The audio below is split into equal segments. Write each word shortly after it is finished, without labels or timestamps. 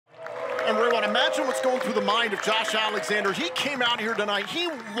And Ray, imagine what's going through the mind of Josh Alexander. He came out here tonight. He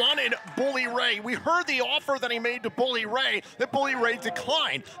wanted Bully Ray. We heard the offer that he made to Bully Ray, that Bully Ray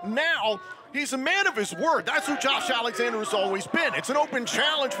declined. Now, he's a man of his word. That's who Josh Alexander has always been. It's an open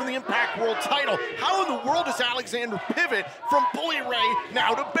challenge for the Impact World title. How in the world does Alexander pivot from Bully Ray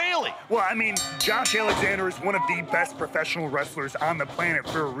now to Bailey? Well, I mean, Josh Alexander is one of the best professional wrestlers on the planet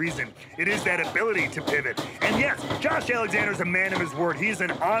for a reason. It is that ability to pivot. And yes, Josh Alexander is a man of his word. He is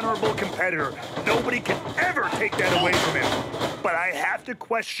an honorable competitor. Nobody can ever take that away from him. But I have to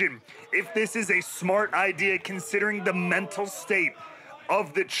question if this is a smart idea considering the mental state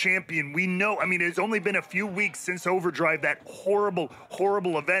of the champion. We know, I mean, it's only been a few weeks since Overdrive, that horrible,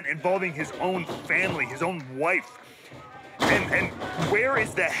 horrible event involving his own family, his own wife. And where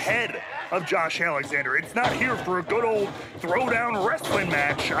is the head of Josh Alexander? It's not here for a good old throwdown wrestling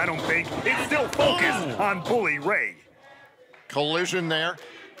match, I don't think. It's still focused on Bully Ray. Collision there.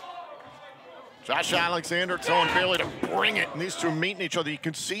 Josh Alexander telling Bailey to bring it, and these two meeting each other. You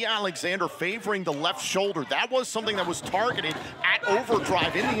can see Alexander favoring the left shoulder. That was something that was targeted at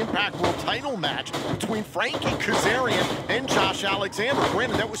Overdrive in the Impact World title match between Frankie Kazarian and Josh Alexander.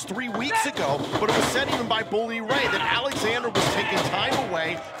 Granted, that was 3 weeks ago, but it was said even by Bully Ray that Alexander was taking time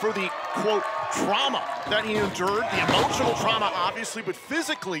away for the, quote, trauma that he endured, the emotional trauma, obviously, but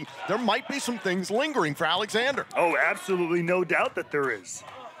physically, there might be some things lingering for Alexander. Oh, absolutely no doubt that there is.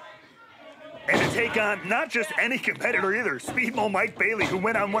 And to take on not just any competitor either, Speedball Mike Bailey, who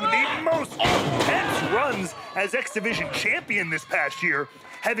went on one of the most intense runs as X Division champion this past year,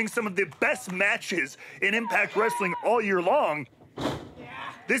 having some of the best matches in Impact Wrestling all year long.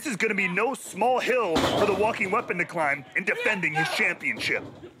 This is going to be no small hill for the walking weapon to climb in defending his championship.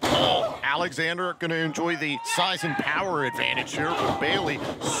 Alexander going to enjoy the size and power advantage here for Bailey.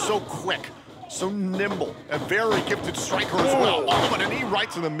 So quick, so nimble, a very gifted striker as well. Oh, but a knee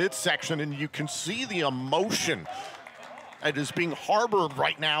right to the midsection, and you can see the emotion that is being harbored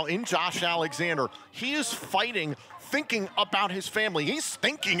right now in Josh Alexander. He is fighting, thinking about his family. He's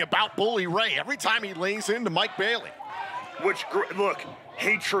thinking about Bully Ray every time he lays into Mike Bailey. Which, look,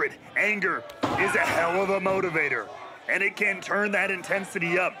 hatred, anger is a hell of a motivator, and it can turn that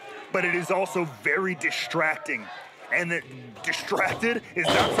intensity up, but it is also very distracting. And that distracted is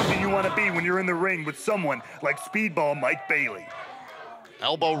not something you want to be when you're in the ring with someone like Speedball Mike Bailey.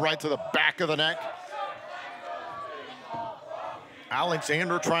 Elbow right to the back of the neck.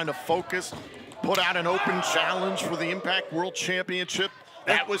 Alexander trying to focus, put out an open challenge for the Impact World Championship.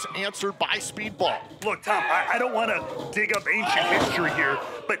 That was answered by Speedball. Look, Tom, I don't want to dig up ancient history here,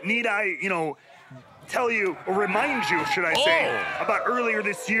 but need I, tell you, or remind you, should I say, about earlier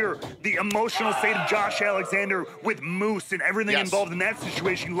this year, the emotional state of Josh Alexander with Moose and everything involved in that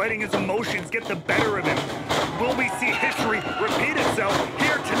situation, letting his emotions get the better of him. Will we see history repeat itself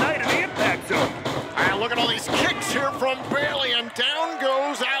here tonight in the Impact Zone? And look at all these kicks here from Bailey, and down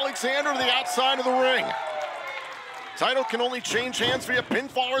goes Alexander to the outside of the ring. Title can only change hands via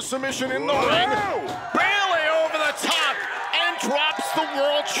pinfall or submission in the ring. Bailey over the top and drops the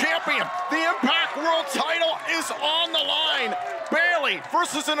world champion. The Impact World title is on the line. Bailey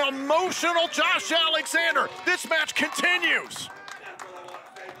versus an emotional Josh Alexander. This match continues.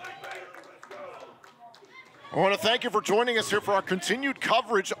 I want to thank you for joining us here for our continued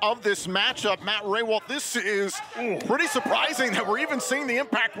coverage of this matchup. Matt Raywalt, this is pretty surprising that we're even seeing the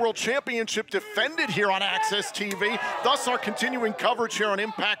Impact World Championship defended here on Access TV, thus our continuing coverage here on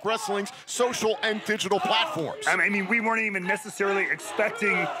Impact Wrestling's social and digital platforms. I mean, we weren't even necessarily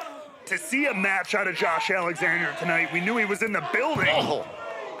expecting to see a match out of Josh Alexander tonight. We knew he was in the building.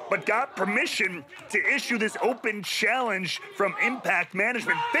 But got permission to issue this open challenge from Impact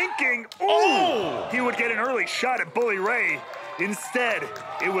Management, thinking, he would get an early shot at Bully Ray. Instead,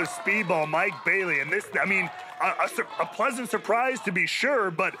 it was Speedball Mike Bailey. And this, I mean, a pleasant surprise to be sure,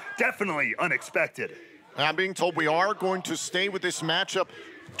 but definitely unexpected. I'm being told we are going to stay with this matchup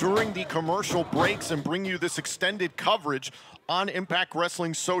during the commercial breaks and bring you this extended coverage on Impact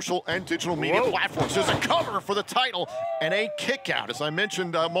Wrestling's social and digital media platforms. There's a cover for the title and a kick out. As I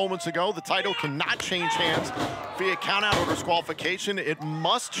mentioned moments ago, the title cannot change hands via countout or disqualification. It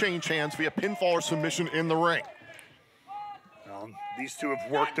must change hands via pinfall or submission in the ring. Well, these two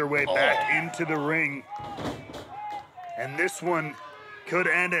have worked their way back into the ring. And this one could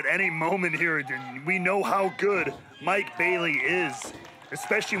end at any moment here. We know how good Mike Bailey is,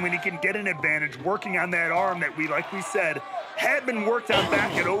 especially when he can get an advantage working on that arm that like we said, had been worked on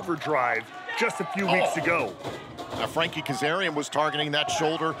back at Overdrive just a few weeks ago. Now, Frankie Kazarian was targeting that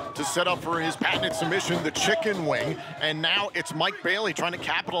shoulder to set up for his patented submission, the chicken wing. And now it's Mike Bailey trying to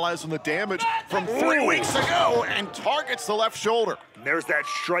capitalize on the damage from 3 weeks ago and targets the left shoulder. And there's that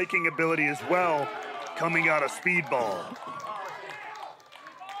striking ability as well coming out of Speedball.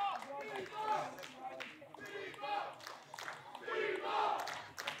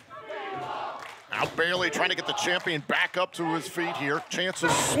 Now Bailey trying to get the champion back up to his feet here. Chance of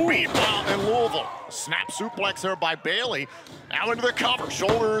Speedball in Louisville. Snap suplex there by Bailey. Now into the cover.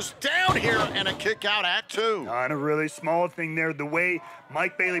 Shoulders down here and a kick out, Act 2. On a really small thing there, the way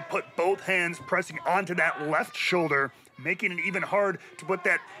Mike Bailey put both hands pressing onto that left shoulder, making it even hard to put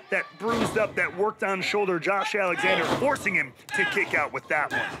that bruised up, that worked on shoulder, Josh Alexander, forcing him to kick out with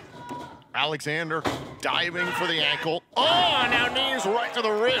that one. Alexander diving for the ankle. Oh, now knees right to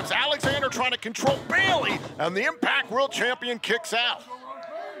the ribs. Alexander trying to control Bailey, and the Impact World Champion kicks out.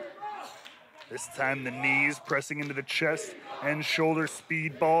 This time the knees pressing into the chest and shoulder.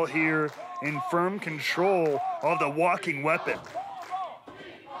 Speedball here in firm control of the walking weapon.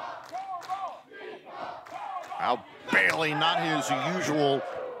 Now Bailey, not his usual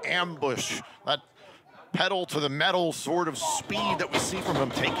ambush, that pedal to the metal sort of speed that we see from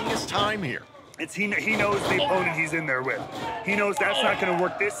him, taking his time here. He knows the opponent he's in there with. He knows that's not going to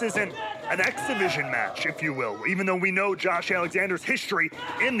work. This isn't an X Division match, if you will. Even though we know Josh Alexander's history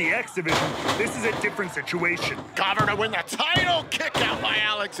in the X Division, this is a different situation. Cover to win the title, kick out by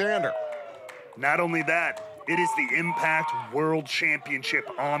Alexander. Not only that, it is the Impact World Championship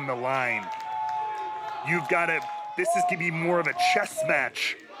on the line. You've got to, this is going to be more of a chess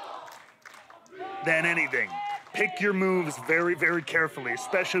match than anything. Pick your moves very, very carefully,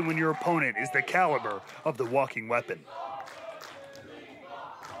 especially when your opponent is the caliber of the walking weapon.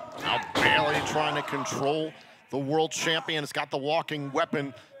 Now Bailey trying to control the world champion. Has got the walking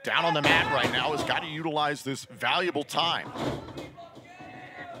weapon down on the mat right now. Has got to utilize this valuable time.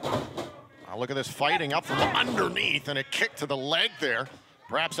 Now look at this fighting up from underneath and a kick to the leg there.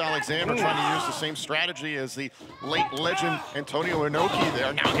 Perhaps Alexander trying to use the same strategy as the late legend Antonio Inoki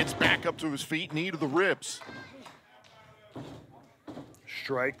there. Now gets back up to his feet, knee to the ribs.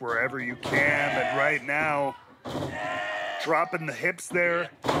 Strike wherever you can, but right now, dropping the hips there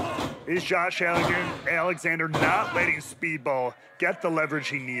is Josh Alexander not letting Speedball get the leverage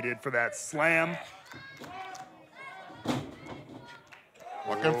he needed for that slam.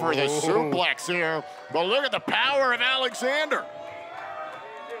 Looking for the suplex here, but look at the power of Alexander.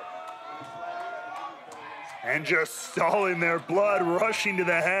 And just stalling there, blood rushing to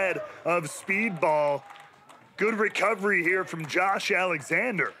the head of Speedball. Good recovery here from Josh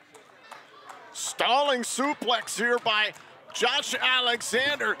Alexander. Stalling suplex here by Josh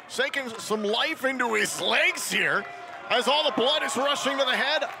Alexander, taking some life into his legs here as all the blood is rushing to the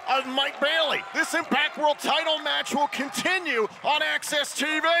head of Mike Bailey. This Impact World title match will continue on Access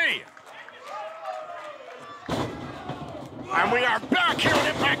TV. And we are back here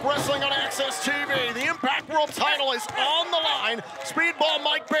at Impact Wrestling on Access TV. The Impact World title is on the line. Speedball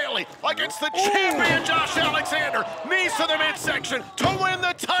Mike Bailey against the champion Josh Alexander. Knees to the midsection to win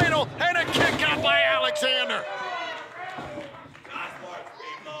the title, and a kick out by Alexander.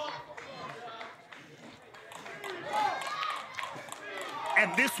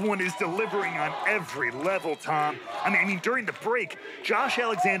 And this one is delivering on every level, Tom. I mean, during the break, Josh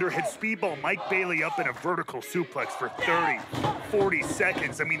Alexander had Speedball Mike Bailey up in a vertical suplex for 30, 40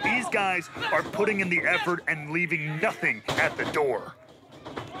 seconds. I mean, these guys are putting in the effort and leaving nothing at the door.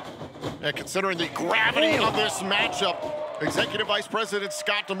 And considering the gravity of this matchup, Executive Vice President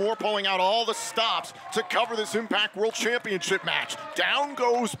Scott D'Amore pulling out all the stops to cover this Impact World Championship match. Down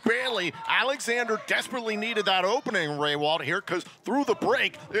goes Bailey. Alexander desperately needed that opening, Ray Walt, here, because through the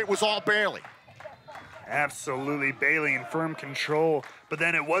break, it was all Bailey. Absolutely, Bailey in firm control. But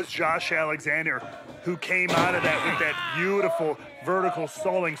then it was Josh Alexander who came out of that with that beautiful vertical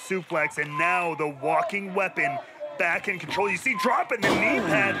stalling suplex, and now the walking weapon back in control. You see dropping the knee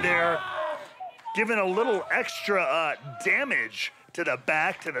pad there, giving a little extra damage to the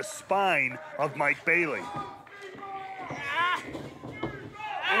back, to the spine of Mike Bailey.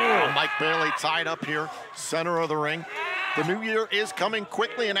 Mike Bailey tied up here, center of the ring. The new year is coming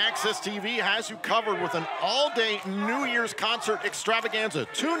quickly, and Access TV has you covered with an all-day New Year's concert extravaganza.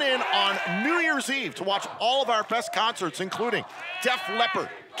 Tune in on New Year's Eve to watch all of our best concerts, including Def Leppard,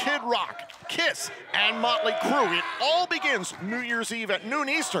 Kid Rock, Kiss, and Motley Crue. It all begins New Year's Eve at noon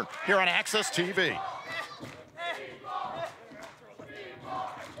Eastern here on Access TV.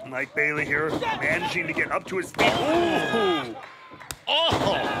 Mike Bailey here managing to get up to his feet. Ooh.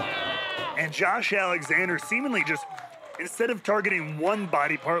 Oh! And Josh Alexander seemingly just instead of targeting one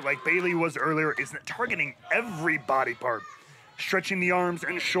body part like Bailey was earlier, is targeting every body part. Stretching the arms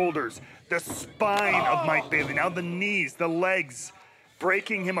and shoulders, the spine of Mike Bailey, now the knees, the legs,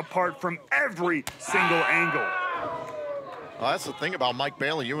 breaking him apart from every single angle. Well, that's the thing about Mike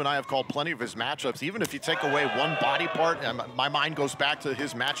Bailey. You and I have called plenty of his matchups. Even if you take away one body part, my mind goes back to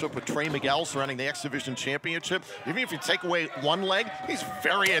his matchup with Trey Miguel surrounding the X Division Championship. Even if you take away one leg, he's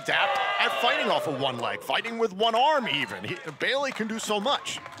very adept at fighting off of one leg, fighting with one arm even. Bailey can do so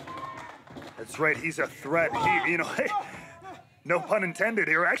much. That's right, he's a threat. He, no pun intended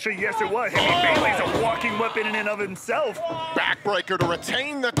here. Actually, yes, it was. Bailey's a walking weapon in and of himself. Backbreaker to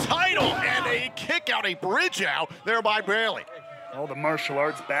retain the title, and a kick out, a bridge out there by Bailey. All the martial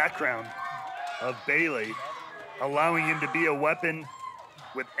arts background of Bailey, allowing him to be a weapon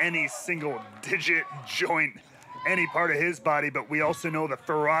with any single digit, joint, any part of his body, but we also know the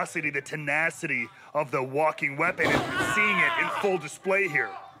ferocity, the tenacity of the walking weapon, and seeing it in full display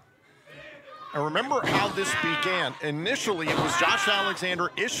here. And remember how this began. Initially, it was Josh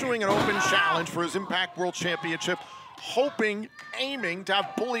Alexander issuing an open challenge for his Impact World Championship, aiming to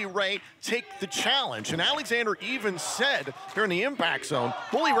have Bully Ray take the challenge. And Alexander even said here in the Impact Zone,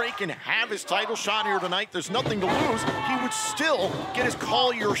 Bully Ray can have his title shot here tonight. There's nothing to lose. He would still get his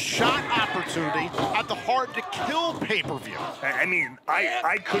Call Your Shot opportunity at the Hard to Kill pay-per-view. I mean,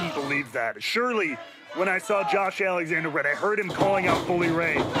 I couldn't believe that. Surely, when I saw Josh Alexander red, I heard him calling out Bully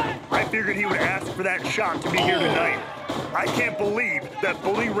Ray. I figured he would ask for that shot to be here tonight. I can't believe that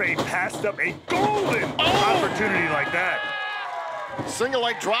Bully Ray passed up a golden opportunity like that. Single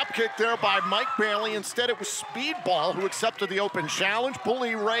leg drop kick there by Mike Bailey. Instead, it was Speedball who accepted the open challenge.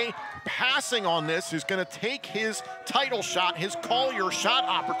 Bully Ray passing on this is going to take his title shot, his Call Your Shot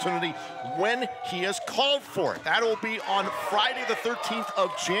opportunity when he has called for it. That'll be on Friday the 13th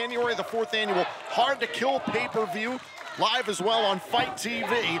of January, the 4th annual Hard to Kill pay-per-view. Live as well on Fight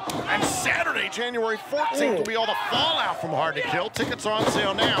TV. And Saturday, January 14th, will be all the fallout from Hard to Kill. Tickets are on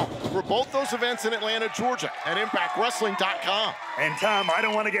sale now for both those events in Atlanta, Georgia at ImpactWrestling.com. And Tom, I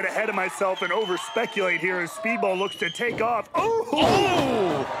don't want to get ahead of myself and over-speculate here as Speedball looks to take off.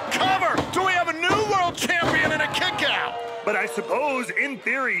 Cover! Do we have a new world champion and a kick out? But I suppose, in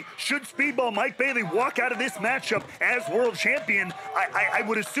theory, should Speedball Mike Bailey walk out of this matchup as world champion, I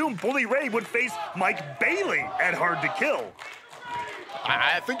would assume Bully Ray would face Mike Bailey at Hard to Kill.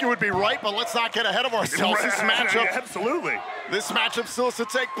 I think you would be right, but let's not get ahead of ourselves. This matchup, absolutely. This matchup still has to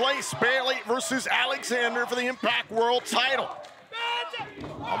take place. Bailey versus Alexander for the Impact World title.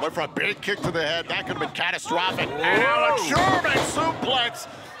 I went for a big kick to the head. That could have been catastrophic. And now a German suplex.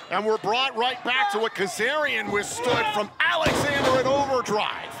 And we're brought right back to what Kazarian withstood from Alexander in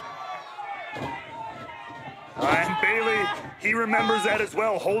overdrive. And Bailey, he remembers that as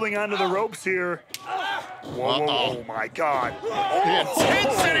well, holding onto the ropes here. Whoa, oh my God. The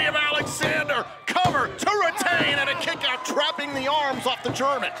intensity of Alexander. Cover to retain and a kick out, trapping the arms off the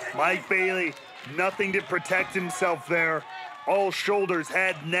German. Mike Bailey, nothing to protect himself there. All shoulders,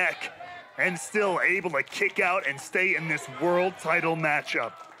 head, neck, and still able to kick out and stay in this world title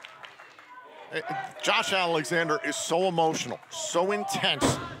matchup. Josh Alexander is so emotional, so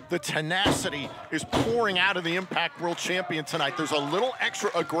intense. The tenacity is pouring out of the Impact World Champion tonight. There's a little extra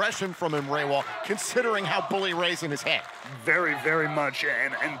aggression from him, Raywall, considering how Bully Ray's in his head. Very, very much.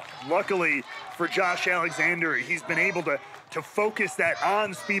 And luckily for Josh Alexander, he's been able to focus that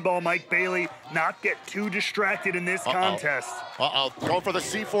on Speedball Mike Bailey, not get too distracted in this contest. Go for the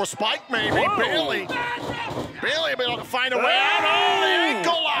C4 spike, maybe. Whoa. Bailey able to find a way out. The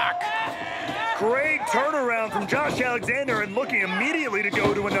ankle lock. Great turnaround from Josh Alexander and looking immediately to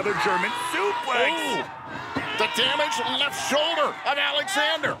go to another German suplex. The damaged left shoulder of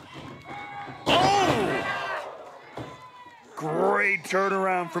Alexander. Great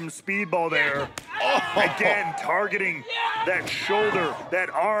turnaround from Speedball there. Again, targeting that shoulder, that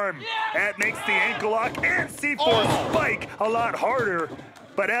arm. That makes the ankle lock and C4 spike a lot harder,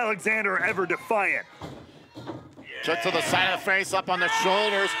 but Alexander ever defiant. Kick to the side of the face, up on the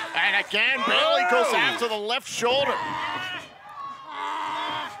shoulders, and again, Bailey goes after the left shoulder.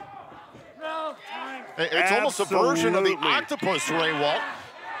 It's almost a version of the octopus, Raywall.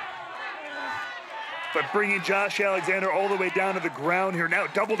 But bringing Josh Alexander all the way down to the ground here. Now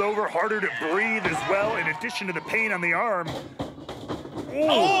doubled over, harder to breathe as well, in addition to the pain on the arm.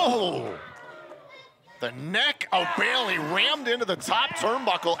 The neck of Bailey rammed into the top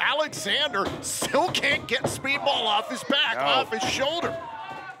turnbuckle. Alexander still can't get Speedball off his back, off his shoulder.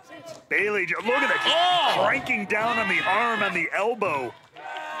 Bailey, look at that, just cranking down on the arm, on the elbow,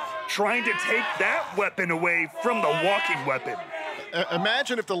 trying to take that weapon away from the walking weapon.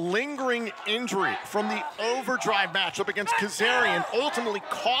 Imagine if the lingering injury from the overdrive matchup against Kazarian ultimately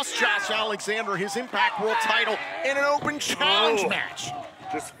cost Josh Alexander his Impact World title in an open challenge match.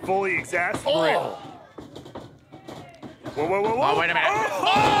 Just fully exasperated. Whoa, whoa, whoa, whoa. Oh, wait a minute.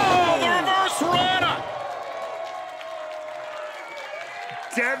 Oh, the reverse Rana.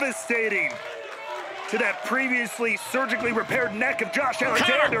 Devastating to that previously surgically repaired neck of Josh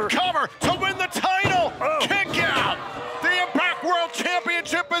Alexander. Cover to win the title. Kick out. The Impact World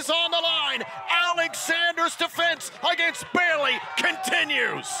Championship is on the line. Alexander's defense against Bailey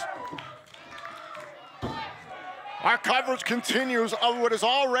continues. Our coverage continues of what has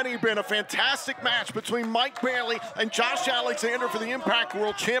already been a fantastic match between Mike Bailey and Josh Alexander for the Impact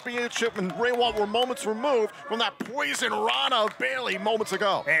World Championship, and Ray Walt were moments removed from that poison Rana of Bailey moments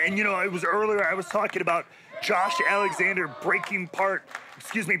ago. And you know, it was earlier I was talking about Josh Alexander breaking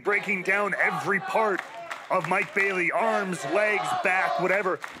down every part of Mike Bailey, arms, legs, back,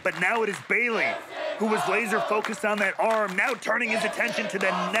 whatever. But now it is Bailey who was laser focused on that arm, now turning his attention to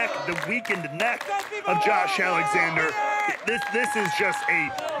the neck, the weakened neck of Josh Alexander. This is just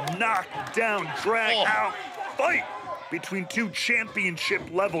a knockdown, drag out fight between two championship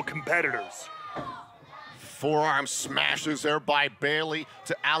level competitors. Forearm smashes there by Bailey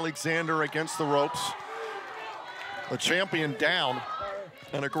to Alexander against the ropes. The champion down,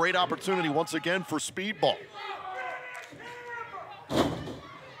 and a great opportunity once again for Speedball.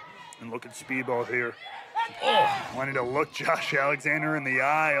 And look at Speedball here. Wanting to look Josh Alexander in the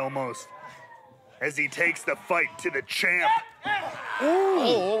eye almost as he takes the fight to the champ.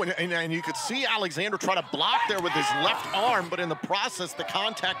 And you could see Alexander try to block there with his left arm, but in the process, the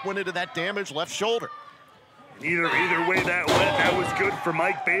contact went into that damaged left shoulder. Either way that went, that was good for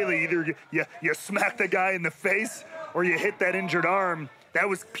Mike Bailey. Either you smack the guy in the face or you hit that injured arm. That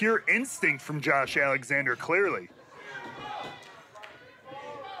was pure instinct from Josh Alexander, clearly.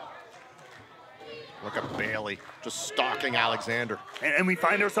 Look at Bailey just stalking Alexander. And we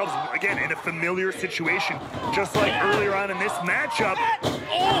find ourselves, again, in a familiar situation. Just like earlier on in this matchup,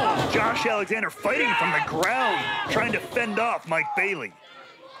 Josh Alexander fighting from the ground, trying to fend off Mike Bailey.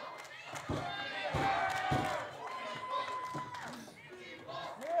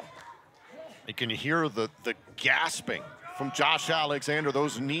 You can hear the gasping from Josh Alexander,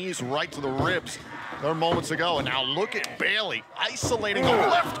 those knees right to the ribs there moments ago. And now look at Bailey isolating the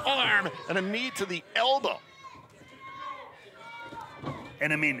left arm and a knee to the elbow.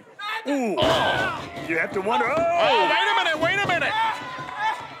 And I mean, you have to wonder, wait a minute.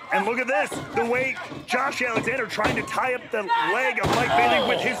 And look at this, the way Josh Alexander trying to tie up the leg of Mike Bailey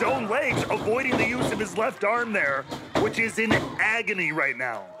with his own legs, avoiding the use of his left arm there, which is in agony right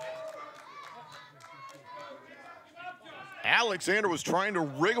now. Alexander was trying to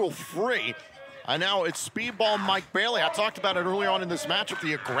wriggle free, and now it's Speedball Mike Bailey. I talked about it early on in this matchup,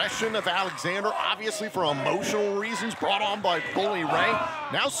 the aggression of Alexander, obviously for emotional reasons, brought on by Bully Ray.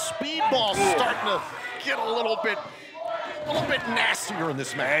 Now Speedball's starting to get a little bit nastier in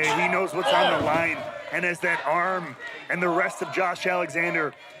this match. Hey, he knows what's on the line, and as that arm and the rest of Josh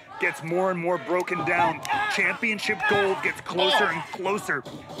Alexander gets more and more broken down, championship gold gets closer and closer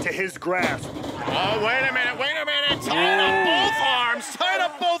to his grasp. Oh, wait a minute. Tied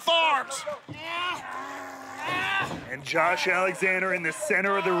up both arms. And Josh Alexander in the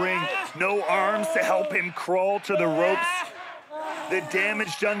center of the ring, no arms to help him crawl to the ropes. The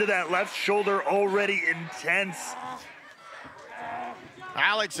damage done to that left shoulder already intense.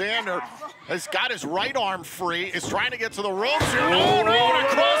 Alexander has got his right arm free, is trying to get to the ropes here. Oh no, and a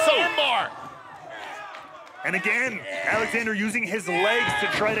cross armbar. And again, Alexander using his legs to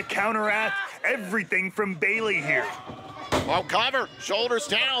try to counteract everything from Bailey here. Well, cover, shoulders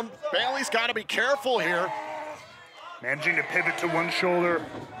down. Bailey's got to be careful here. Managing to pivot to one shoulder.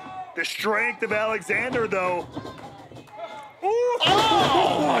 The strength of Alexander, though.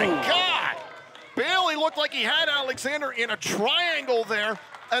 Oh my God! Bailey looked like he had Alexander in a triangle there,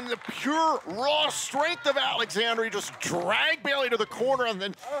 and the pure raw strength of Alexander, he just dragged Bailey to the corner and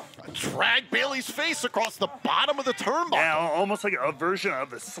then dragged Bailey's face across the bottom of the turnbuckle. Yeah, almost like a version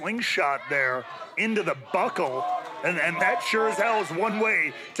of the slingshot there into the buckle, and that sure as hell is one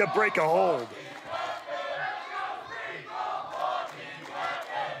way to break a hold.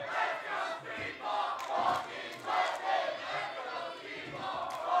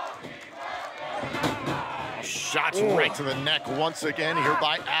 Shots right to the neck once again here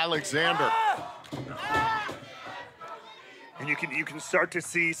by Alexander. And you can start to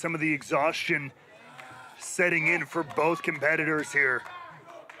see some of the exhaustion setting in for both competitors here.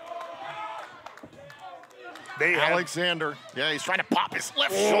 Alexander, yeah, he's trying to pop his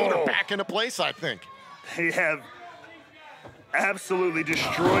left shoulder back into place, I think. They have absolutely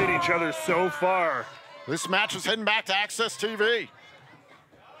destroyed each other so far. This match is heading back to Access TV.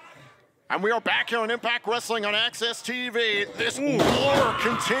 And we are back here on Impact Wrestling on Access TV. This war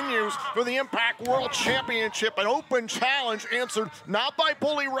continues for the Impact World Championship. An open challenge answered not by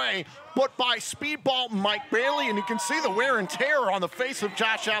Bully Ray, but by Speedball Mike Bailey. And you can see the wear and tear on the face of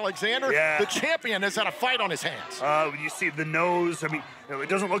Josh Alexander. Yeah. The champion has had a fight on his hands. You see the nose. I mean, it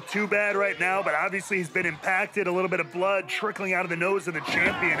doesn't look too bad right now, but obviously he's been impacted. A little bit of blood trickling out of the nose of the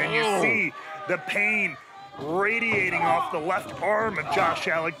champion. And you see the pain radiating off the left arm of Josh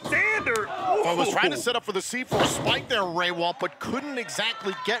Alexander. Well, was trying to set up for the C4 spike there, Ray Walt, but couldn't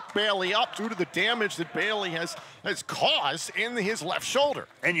exactly get Bailey up due to the damage that Bailey has caused in his left shoulder.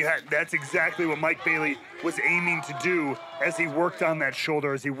 And that's exactly what Mike Bailey was aiming to do as he worked on that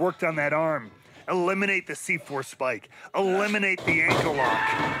shoulder, as he worked on that arm. Eliminate the C4 spike. Eliminate the ankle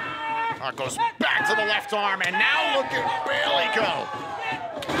lock. Goes back to the left arm, and now look at Bailey go.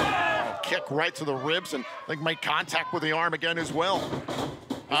 Kick right to the ribs, and I think made contact with the arm again as well.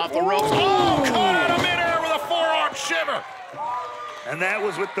 Off the ropes. Oh, caught out of midair with a forearm shiver. And that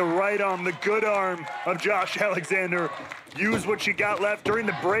was with the right arm, the good arm of Josh Alexander. Use what you got left. During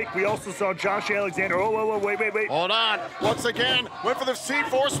the break, we also saw Josh Alexander. Oh, wait. Hold on. Once again, went for the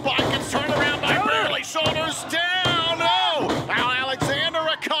C4 spike. It's turned around by Bailey. Shoulders down. No. Now Alexander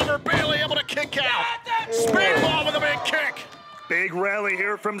recovered. Bailey able to kick out. Speedball with a big kick. Big rally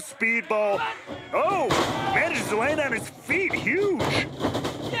here from Speedball. Oh, manages to land on his feet. Huge.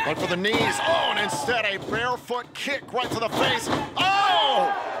 Went for the knees. Oh, and instead a barefoot kick right to the face.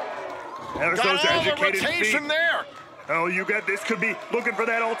 Oh! There's Got those all the educated rotation feet. there. Oh, you got this. Could be looking for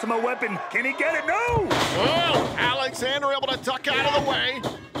that ultimate weapon. Can he get it? No! Oh, Alexander able to duck out of the way.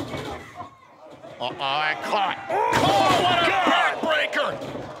 And caught. Oh, what a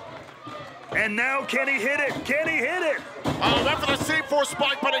backbreaker! And now, can he hit it? Can he hit it? Oh, went for the C4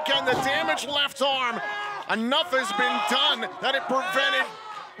 spike, but again, the damaged left arm. Enough has been done that it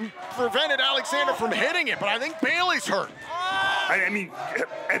prevented Alexander from hitting it, but I think Bailey's hurt. I mean,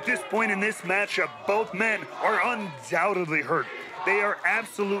 at this point in this matchup, both men are undoubtedly hurt. They are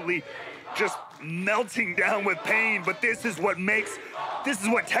absolutely just melting down with pain, but this is what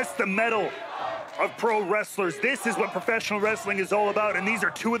tests the mettle of pro wrestlers. This is what professional wrestling is all about, and these are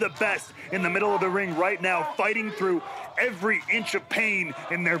two of the best in the middle of the ring right now, fighting through every inch of pain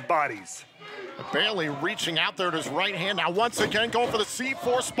in their bodies. Bailey reaching out there to his right hand. Now once again going for the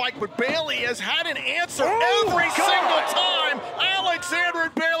C4 spike, but Bailey has had an answer every single time. Alexander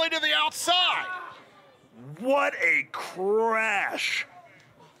and Bailey to the outside. What a crash.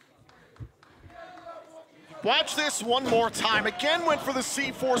 Watch this one more time. Again went for the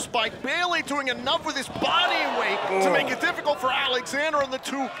C4 spike. Bailey doing enough with his body weight to make it difficult for Alexander, and the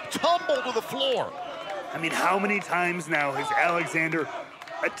two tumble to the floor. I mean, how many times now has Alexander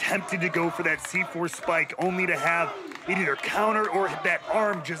attempted to go for that C4 spike only to have it either counter or that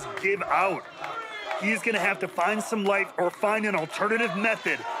arm just give out? He's gonna have to find some life or find an alternative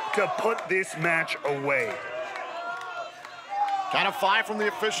method to put this match away. Count of 5 from the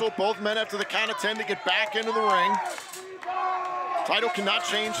official. Both men after the count of 10 to get back into the ring. Title cannot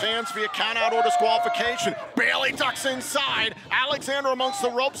change hands via count-out or disqualification. Bailey ducks inside. Alexander amongst the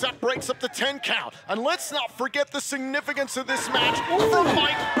ropes. That breaks up the 10 count. And let's not forget the significance of this match for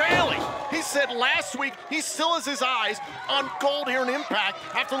Mike Bailey. He said last week he still has his eyes on gold here in Impact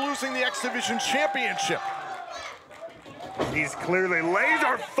after losing the X Division Championship. He's clearly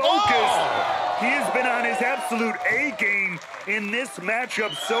laser focused. He has been on his absolute A game in this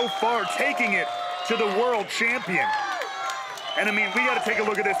matchup so far, taking it to the world champion. And I mean, we got to take a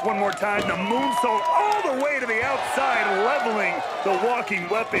look at this one more time. The moonsault all the way to the outside, leveling the walking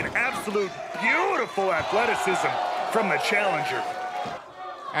weapon. Absolute beautiful athleticism from the challenger.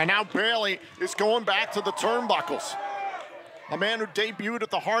 And now Bailey is going back to the turnbuckles. A man who debuted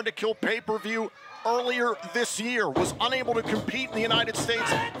at the Hard to Kill pay-per-view earlier this year was unable to compete in the United States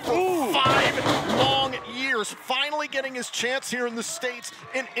for 5 long years, finally getting his chance here in the States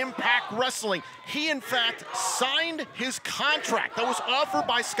in Impact Wrestling. He, in fact, signed his contract that was offered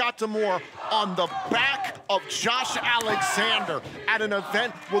by Scott D'Amore on the back of Josh Alexander at an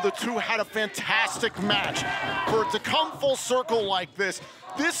event where the two had a fantastic match. For it to come full circle like this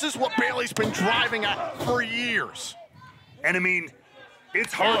is what Bailey's been driving at for years. And I mean,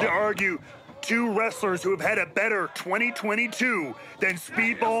 it's hard to argue two wrestlers who have had a better 2022 than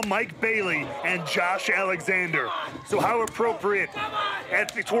Speedball Mike Bailey and Josh Alexander. So how appropriate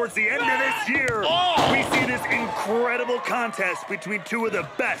towards the end of this year, we see this incredible contest between two of the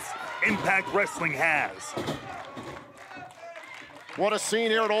best Impact Wrestling has. What a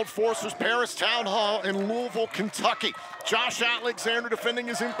scene here at Old Foresters Paris Town Hall in Louisville, Kentucky. Josh Alexander defending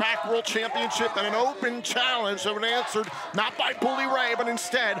his Impact World Championship in an open challenge that was answered not by Bully Ray, but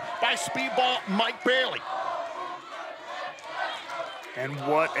instead by Speedball Mike Bailey. And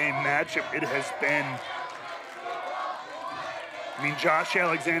what a matchup it has been. I mean, Josh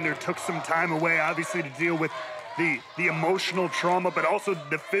Alexander took some time away, obviously, to deal with the emotional trauma, but also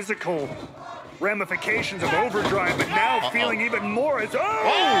the physical ramifications of overdrive, but now feeling even more as,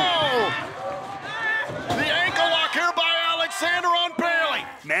 oh! The ankle lock here by Alexander on Bailey.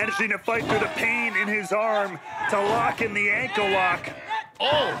 Managing to fight through the pain in his arm to lock in the ankle lock.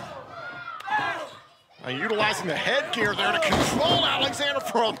 Oh! Utilizing the headgear there to control Alexander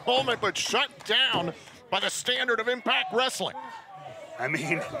for a moment, but shut down by the standard of Impact Wrestling. I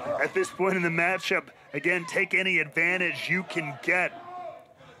mean, at this point in the matchup, again, take any advantage you can get.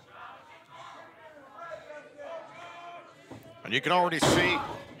 And you can already see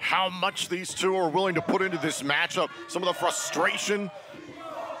how much these two are willing to put into this matchup. Some of the frustration,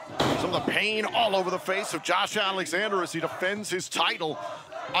 some of the pain all over the face of Josh Alexander as he defends his title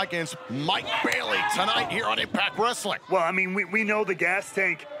against Mike Bailey tonight here on Impact Wrestling. Well, I mean, we know the gas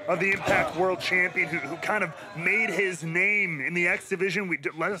tank of the Impact World Champion who kind of made his name in the X Division.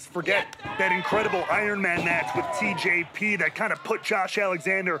 Let us forget that incredible Iron Man match with TJP that kind of put Josh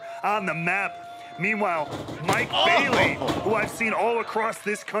Alexander on the map. Meanwhile, Mike Bailey, who I've seen all across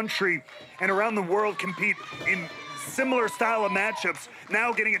this country and around the world compete in similar style of matchups,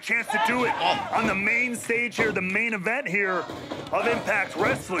 now getting a chance to do it on the main stage here, the main event here of Impact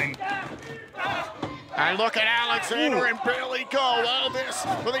Wrestling. And look at Alexander and Bailey go. All this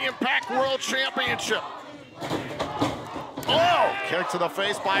for the Impact World Championship. Oh! Kick to the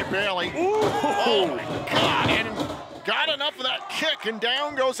face by Bailey. Ooh. Oh my God! And got enough of that kick, and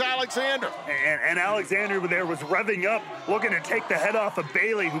down goes Alexander. And Alexander there was revving up, looking to take the head off of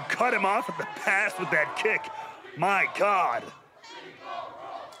Bailey, who cut him off at the pass with that kick. My God.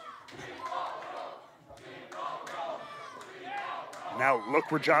 Now look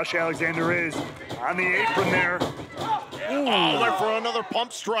where Josh Alexander is on the apron there. Oh, went for another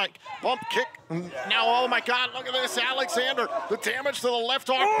pump strike. Pump kick. Now, oh my God, look at this, Alexander. The damage to the left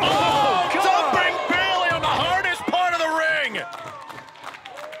arm. Oh, dumping Bailey on the hardest part of the ring.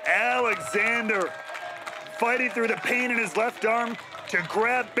 Alexander fighting through the pain in his left arm to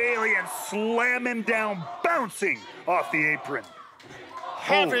grab Bailey and slam him down, bouncing off the apron.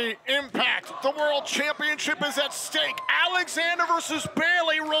 Heavy impact. The World Championship is at stake. Alexander versus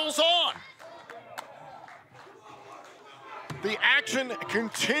Bailey rolls on. The action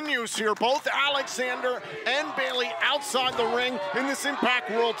continues here. Both Alexander and Bailey outside the ring in this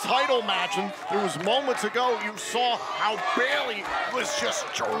Impact World title match. And it was moments ago you saw how Bailey was just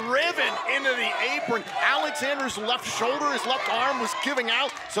driven into the apron. Alexander's left shoulder, his left arm was giving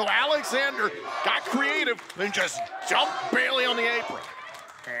out. So Alexander got creative and just dumped Bailey on the apron.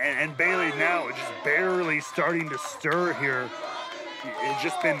 And Bailey now is just barely starting to stir here. It's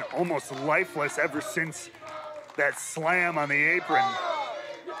just been almost lifeless ever since that slam on the apron.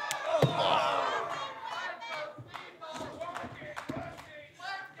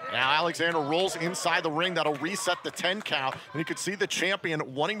 Now Alexander rolls inside the ring. That'll reset the 10 count. And you can see the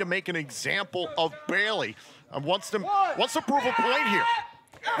champion wanting to make an example of Bailey and wants to prove a point here.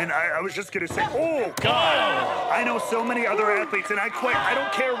 And I was just gonna say, oh God! I know so many other athletes, and I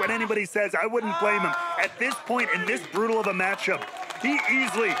don't care what anybody says. I wouldn't blame him. At this point in this brutal of a matchup, he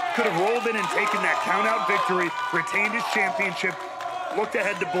easily could have rolled in and taken that count-out victory, retained his championship, looked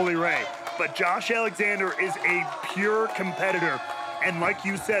ahead to Bully Ray. But Josh Alexander is a pure competitor, and like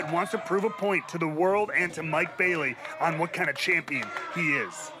you said, wants to prove a point to the world and to Mike Bailey on what kind of champion he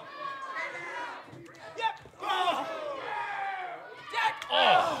is.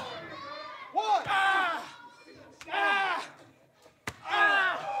 Oh.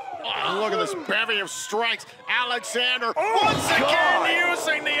 Oh, look at this bevy of strikes. Alexander once again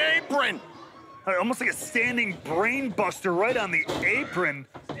using the apron. Almost like a standing brain buster right on the apron.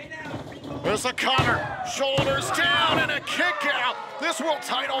 There's a cutter, shoulders down, and a kick out. This world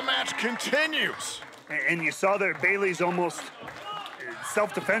title match continues. And you saw that Bailey's almost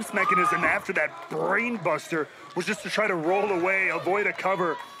self-defense mechanism after that brain buster was just to try to roll away, avoid a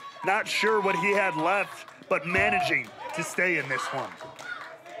cover. Not sure what he had left, but managing to stay in this one.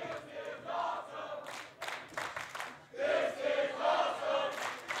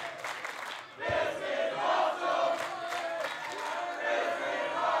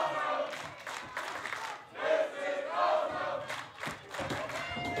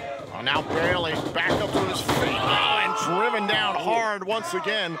 Now Bailey back up to his feet and driven down hard. hard once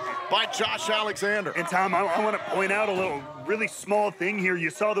again by Josh Alexander. And Tom, I want to point out a little really small thing here. You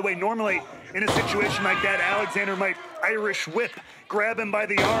saw the way normally in a situation like that, Alexander might Irish whip, grab him by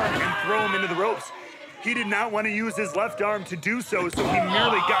the arm and throw him into the ropes. He did not want to use his left arm to do so, so he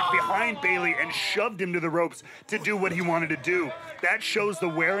merely got behind Bailey and shoved him to the ropes to do what he wanted to do. That shows the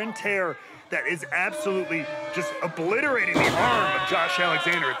wear and tear that is absolutely just obliterating the arm of Josh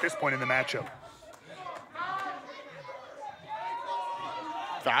Alexander at this point in the matchup.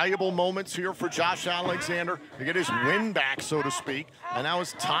 Valuable moments here for Josh Alexander to get his win back, so to speak. And now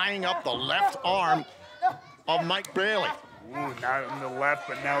is tying up the left arm of Mike Bailey. Ooh, not on the left,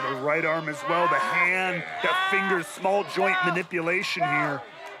 but now the right arm as well. The hand, the fingers, small joint manipulation here.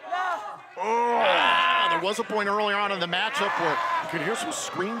 Oh! There was a point earlier on in the matchup where you could hear some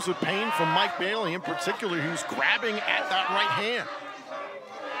screams of pain from Mike Bailey in particular, who's grabbing at that right hand.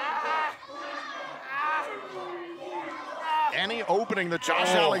 Any opening that Josh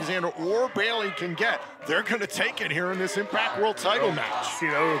Alexander or Bailey can get, they're going to take it here in this Impact World title match. See,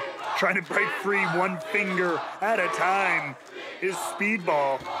 though, trying to break free one finger at a time is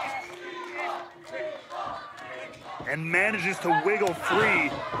Speedball. And manages to wiggle free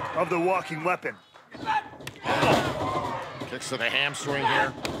of the walking weapon. Kicks to the hamstring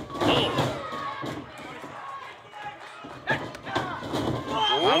here.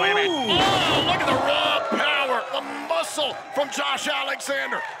 Oh, wait a minute. Oh, look at the raw power, the muscle from Josh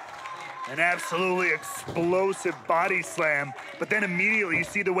Alexander. An absolutely explosive body slam, but then immediately you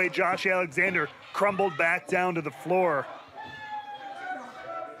see the way Josh Alexander crumbled back down to the floor.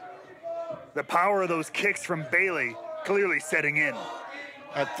 The power of those kicks from Bailey clearly setting in.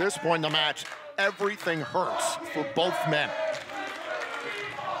 At this point in the match, everything hurts for both men.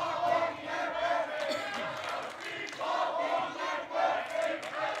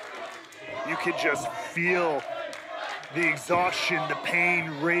 You could just feel the exhaustion, the pain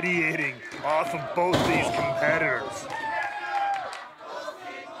radiating off of both these competitors.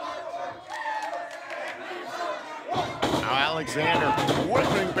 Now Alexander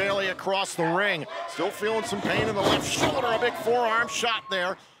whipping Bailey across the ring. Still feeling some pain in the left shoulder. A big forearm shot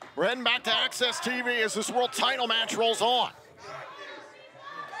there. We're heading back to Access TV as this world title match rolls on.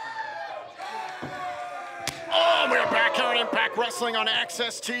 Oh, we're back here at Impact Wrestling on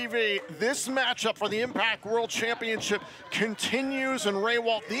Access TV. This matchup for the Impact World Championship continues, and Ray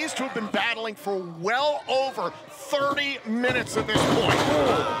Walt, these two have been battling for well over 30 minutes at this point.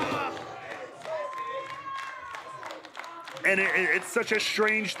 And it's such a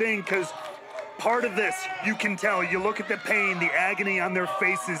strange thing, because part of this, you can tell, you look at the pain, the agony on their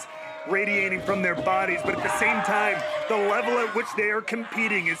faces radiating from their bodies, but at the same time, the level at which they are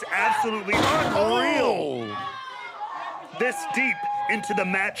competing is absolutely unreal. This deep into the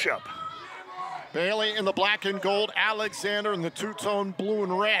matchup. Bailey in the black and gold, Alexander in the two-tone blue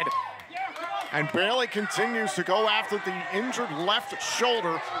and red. And Bailey continues to go after the injured left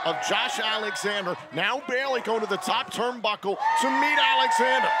shoulder of Josh Alexander. Now Bailey going to the top turnbuckle to meet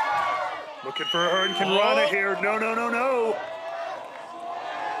Alexander. Looking for her and can run it here. No, no, no, no.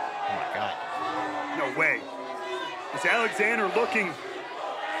 Oh my God. No way. Is Alexander looking?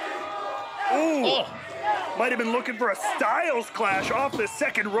 Ooh. Oh. Might have been looking for a Styles clash off the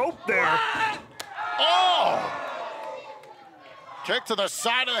second rope there. Oh! Kick to the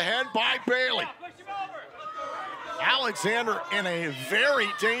side of the head by Bailey. Alexander in a very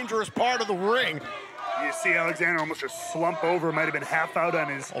dangerous part of the ring. You see Alexander almost just slump over, might have been half out on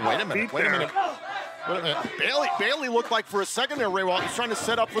his wait a minute, wait a minute. Wait a minute. Bailey looked like for a second there, Ray Walt, he's trying to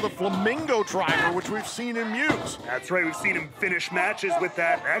set up for the flamingo driver, which we've seen him use. That's right, we've seen him finish matches with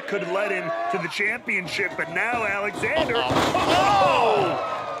that. That could have led him to the championship, but now Alexander.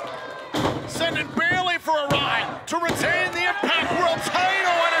 Sending Bailey for a ride to retain the Impact World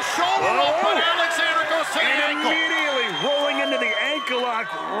title, and a shoulder up, but Alexander goes to the ankle. Immediately rolling into the ankle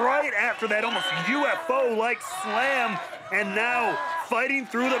lock right after that almost UFO-like slam, and now fighting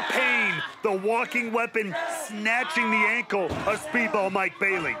through the pain, the walking weapon snatching the ankle of Speedball Mike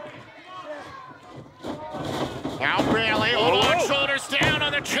Bailey. Now Bailey, hold on, shoulders down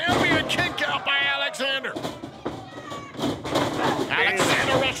on the champion, kick out by Alexander.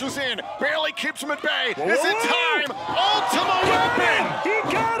 Alexander rushes in. Bailey keeps him at bay. Is it time? Ultimate weapon!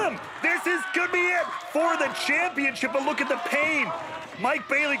 He got him! This could be it for the championship, but look at the pain. Mike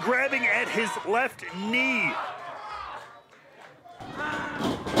Bailey grabbing at his left knee.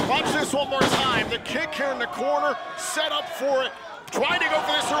 Watch this one more time. The kick here in the corner, set up for it. Tried to go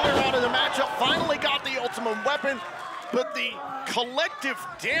for this earlier on in the matchup. Finally got the ultimate weapon. but the collective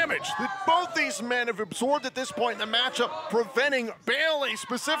damage that both these men have absorbed at this point in the matchup, preventing Bailey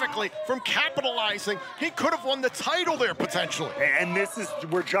specifically from capitalizing. He could have won the title there potentially. And this is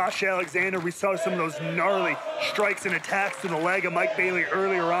where Josh Alexander, we saw some of those gnarly strikes and attacks to the leg of Mike Bailey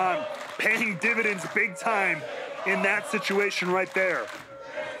earlier on, paying dividends big time in that situation right there.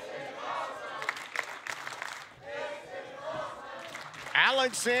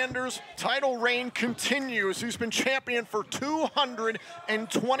 Alexander's title reign continues. He's been champion for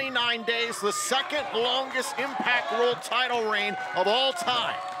 229 days, the second longest Impact World title reign of all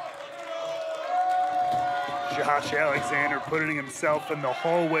time. Josh Alexander putting himself in the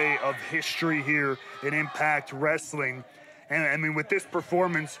hallway of history here in Impact Wrestling. And I mean, with this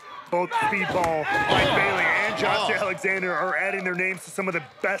performance, both Speedball, Mike Bailey, and Josh Alexander are adding their names to some of the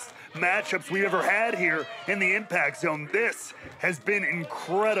best matchups we ever had here in the Impact Zone. This has been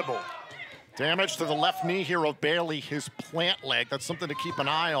incredible. Damage to the left knee here of Bailey, his plant leg. That's something to keep an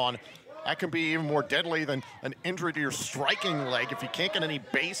eye on. That can be even more deadly than an injury to your striking leg. If you can't get any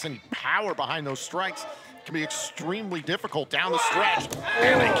base and power behind those strikes, it can be extremely difficult down the stretch.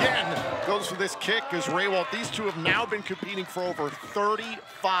 And again, goes for this kick as Raywalt. These two have now been competing for over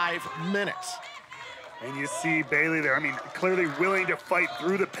 35 minutes. And you see Bailey there, I mean, clearly willing to fight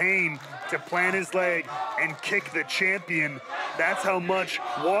through the pain to plant his leg and kick the champion. That's how much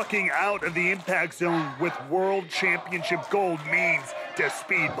walking out of the Impact Zone with World Championship gold means to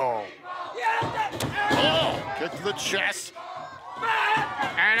Speedball. Oh, kick to the chest.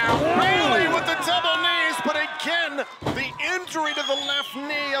 And now Bailey with the double knees, but again, the injury to the left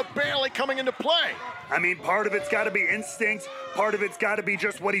knee of Bailey coming into play. I mean, part of it's got to be instinct, part of it's got to be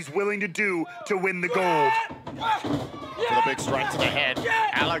just what he's willing to do to win the gold. For the big strike to the head.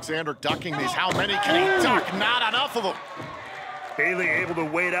 Alexander ducking these. How many can he duck? Not enough of them. Bailey able to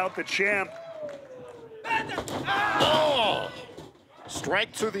wait out the champ. Oh!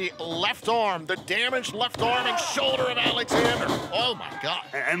 Strike to the left arm, the damaged left arm and shoulder of Alexander. Oh my God.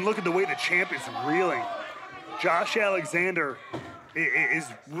 And look at the way the champ is reeling. Josh Alexander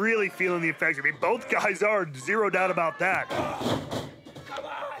is really feeling the effects. I mean, both guys are, zero doubt about that.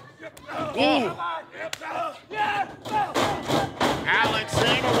 Oh.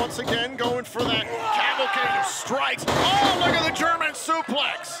 Alexander once again going for that cavalcade of strikes. Oh, look at the German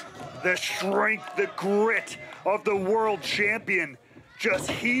suplex. The strength, the grit of the world champion.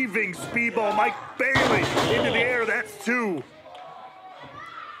 Just heaving Speedball Mike Bailey into the air. That's two.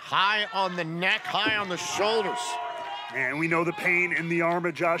 High on the neck, high on the shoulders. And we know the pain in the arm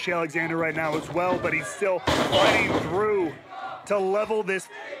of Josh Alexander right now as well, but he's still fighting through to level this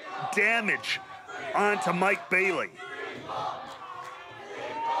damage onto Mike Bailey.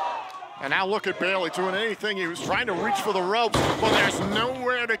 And now look at Bailey doing anything. He was trying to reach for the ropes, but there's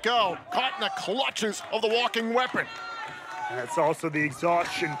nowhere to go. Caught in the clutches of the walking weapon. And that's also the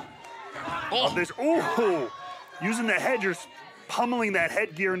exhaustion of this. Ooh, using the head, just pummeling that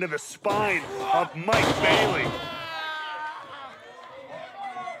headgear into the spine of Mike Bailey.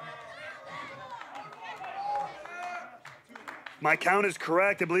 My count is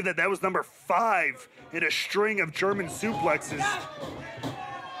correct. I believe that was number 5 in a string of German suplexes.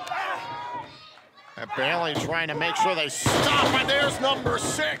 And Bailey trying to make sure they stop, and there's number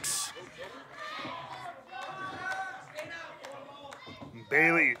 6.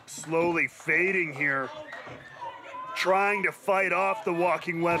 Bailey slowly fading here, trying to fight off the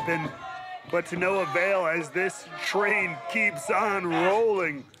walking weapon, but to no avail as this train keeps on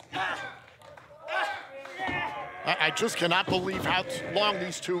rolling. I just cannot believe how long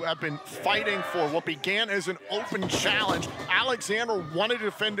these two have been fighting for what began as an open challenge. Alexander wanted to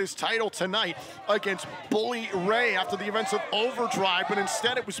defend his title tonight against Bully Ray after the events of Overdrive, but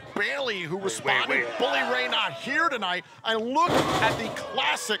instead it was Bailey who responded. Bully Ray not here tonight. And look at the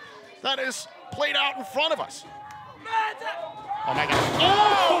classic that is played out in front of us. Oh my God.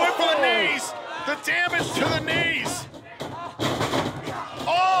 Oh, went for the knees. The damage to the knees.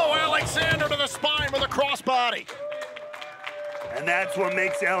 Oh, Alexander to the spine with a crossbody. And that's what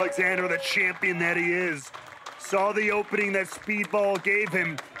makes Alexander the champion that he is. Saw the opening that Speedball gave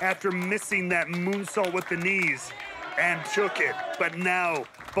him after missing that moonsault with the knees and took it. But now,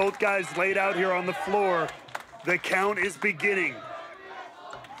 both guys laid out here on the floor. The count is beginning.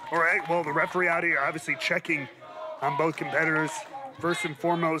 All right, well, the referee out here obviously checking on both competitors. First and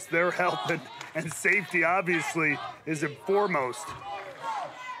foremost, their health and safety obviously is foremost.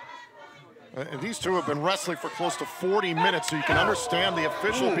 These two have been wrestling for close to 40 minutes, so you can understand the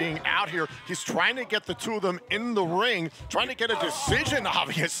official being out here. He's trying to get the two of them in the ring, trying to get a decision,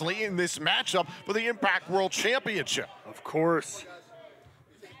 obviously, in this matchup for the Impact World Championship. Of course.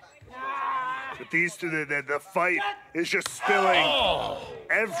 But these two, the fight is just spilling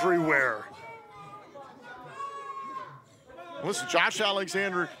everywhere. Listen, Josh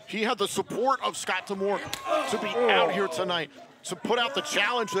Alexander, he had the support of Scott D'Amore to be out here tonight, to put out the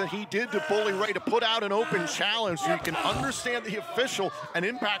challenge that he did to Bully Ray, to put out an open challenge so you can understand the official and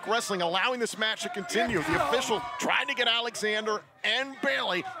Impact Wrestling allowing this match to continue. The official tried to get Alexander and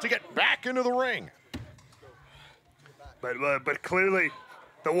Bailey to get back into the ring. But clearly,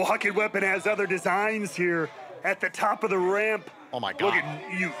 the walking weapon has other designs here at the top of the ramp. Oh my God. Look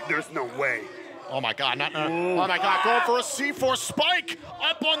at you, there's no way. Oh my God, oh my God, going for a C4 spike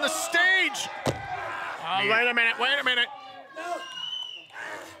up on the stage. Oh, wait a minute.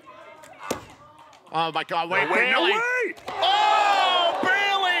 Oh my God, wait, Bailey. No way! Oh,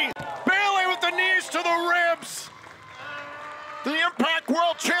 Bailey with the knees to the ribs. The Impact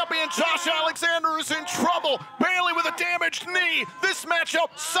World Champion Josh Alexander is in trouble. Bailey with a damaged knee. This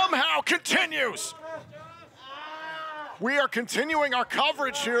matchup somehow continues. We are continuing our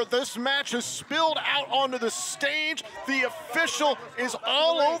coverage here. This match is spilled out onto the stage. The official is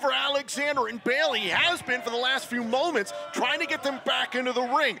all over Alexander and Bailey. He has been for the last few moments, trying to get them back into the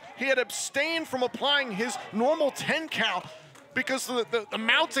ring. He had abstained from applying his normal 10 count because of the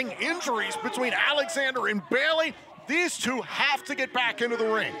mounting injuries between Alexander and Bailey. These two have to get back into the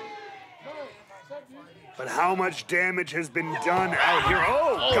ring. But how much damage has been done out here?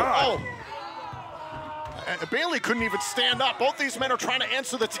 Oh, God. Bailey couldn't even stand up. Both these men are trying to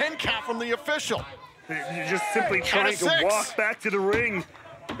answer the 10 count from the official. You're just simply trying to walk back to the ring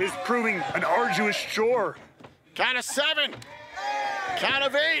is proving an arduous chore. Count of 7. Count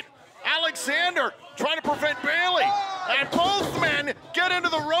of 8. Alexander trying to prevent Bailey. And both men get into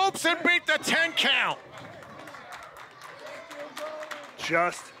the ropes and beat the 10 count.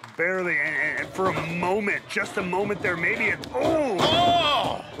 Just barely, and for a moment, just a moment there, maybe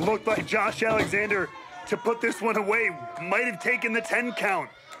looked like Josh Alexander, to put this one away, might have taken the 10 count.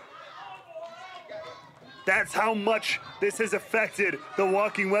 That's how much this has affected the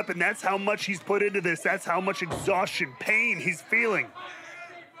walking weapon. That's how much he's put into this. That's how much exhaustion, pain he's feeling.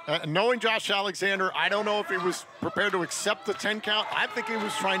 Knowing Josh Alexander, I don't know if he was prepared to accept the 10 count. I think he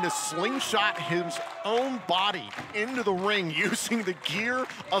was trying to slingshot his own body into the ring using the gear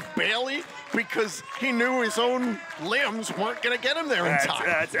of Bailey because he knew his own limbs weren't going to get him there in time.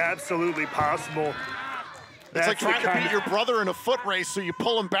 That's absolutely possible. It's like trying to beat your brother in a foot race so you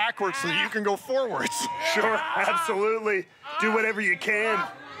pull him backwards so that you can go forwards. Sure, absolutely. Do whatever you can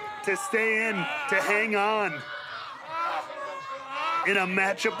to stay in, to hang on. In a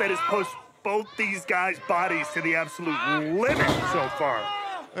matchup that has pushed both these guys' bodies to the absolute limit so far.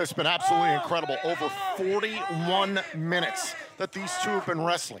 It's been absolutely incredible. Over 41 minutes that these two have been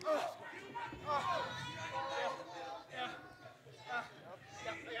wrestling.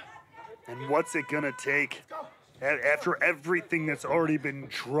 And what's it gonna take after everything that's already been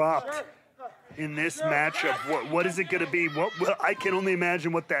dropped in this matchup? What is it gonna be? I can only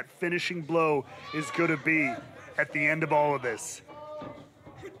imagine what that finishing blow is gonna be at the end of all of this.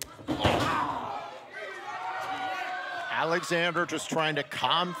 Alexander just trying to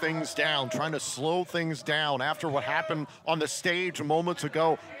calm things down, trying to slow things down after what happened on the stage moments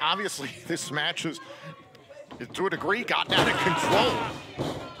ago. Obviously, this match is, to a degree, gotten out of control.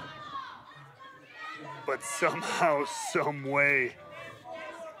 But somehow, some way,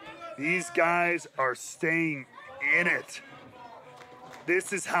 these guys are staying in it.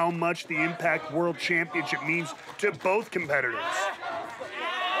 This is how much the Impact World Championship means to both competitors.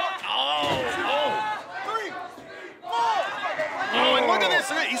 Oh, and look at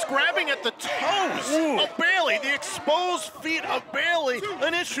this. He's grabbing at the toes of Bailey. The exposed feet of Bailey,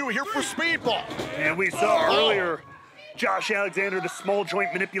 an issue here for Speedball. And we saw earlier Josh Alexander, the small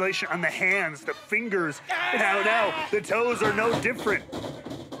joint manipulation on the hands, the fingers. Now the toes are no different.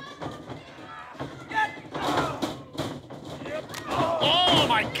 Oh,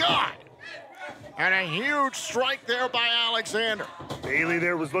 my God. And a huge strike there by Alexander. Bailey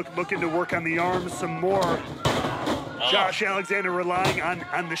there was looking to work on the arms some more. Josh Alexander relying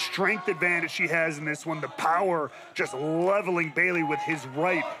on the strength advantage he has in this one, the power, just leveling Bailey with his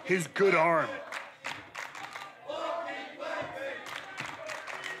right, his good arm.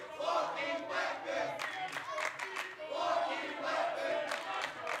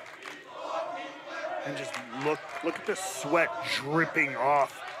 And just look at the sweat dripping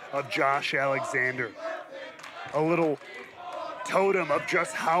off of Josh Alexander. A little totem of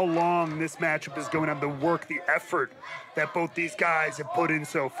just how long this matchup is going on, the work, the effort that both these guys have put in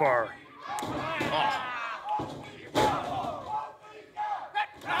so far.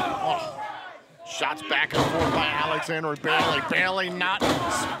 Shots back and forth by Alexander and Bailey. Bailey not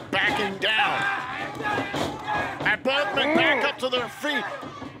backing down. And both men back up to their feet.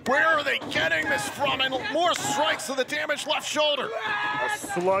 Where are they getting this from? And more strikes to the damaged left shoulder. A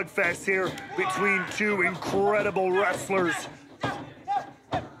slugfest here between two incredible wrestlers.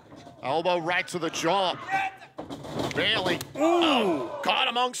 Elbow right to the jaw. Bailey caught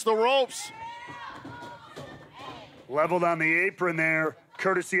amongst the ropes. Leveled on the apron there,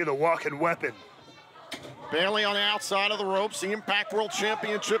 courtesy of the walking weapon. Bailey on the outside of the ropes, the Impact World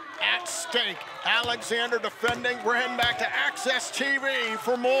Championship at stake. Alexander defending. We're heading back to Access TV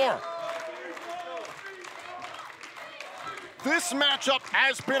for more. This matchup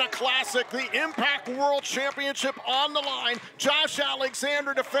has been a classic. The Impact World Championship on the line. Josh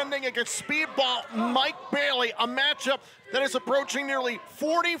Alexander defending against Speedball Mike Bailey. A matchup that is approaching nearly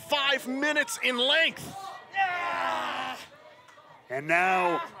 45 minutes in length. And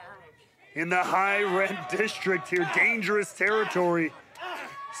now, in the high-rent district here, dangerous territory.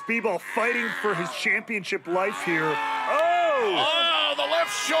 Speedball fighting for his championship life here. Oh, the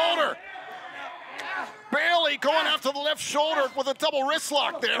left shoulder. Bailey going after the left shoulder with a double wrist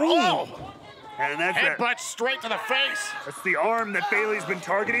lock there. Oh! And that's headbutt straight to the face. That's the arm that Bailey's been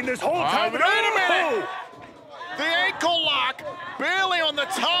targeting this whole time. Wait a minute! The ankle lock. Bailey on the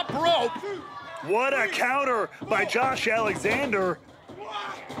top rope. What a counter by Josh Alexander.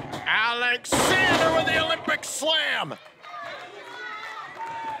 Alexander with the Olympic slam.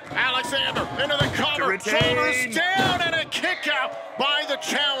 Alexander into the cover, shoulders down, and a kick out by the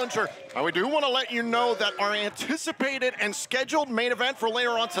challenger. Now, we do want to let you know that our anticipated and scheduled main event for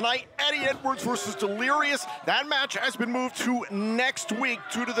later on tonight, Eddie Edwards versus Delirious, that match has been moved to next week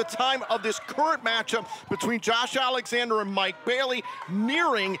due to the time of this current matchup between Josh Alexander and Mike Bailey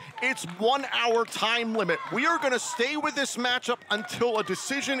nearing its 1 hour time limit. We are going to stay with this matchup until a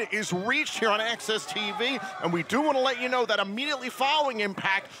decision is reached here on Access TV, and we do want to let you know that immediately following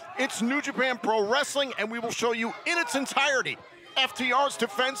Impact, it's New Japan Pro Wrestling, and we will show you in its entirety FTR's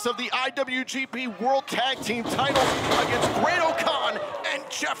defense of the IWGP World Tag Team titles against Great-O-Khan and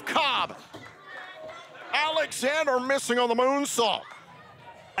Jeff Cobb. Alexander missing on the moonsault.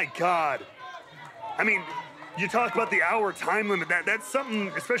 My God. I mean, you talk about the hour time limit. That's something,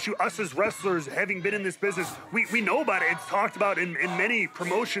 especially us as wrestlers, having been in this business, we know about it. It's talked about in many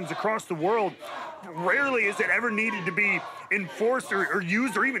promotions across the world. Rarely is it ever needed to be enforced or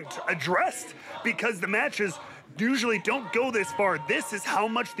used or even addressed because the matches usually don't go this far. This is how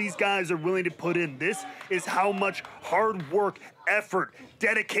much these guys are willing to put in. This is how much hard work, effort,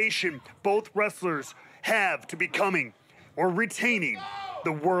 dedication both wrestlers have to becoming or retaining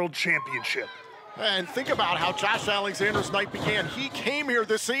the World Championship. And think about how Josh Alexander's night began. He came here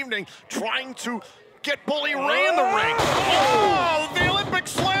this evening trying to get Bully Ray in the ring. Oh, the Olympic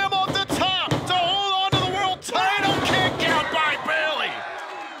slam off the top to hold on to the world title. Kick out by Bailey.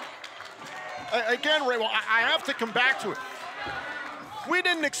 Again, Ray, well, I have to come back to it. We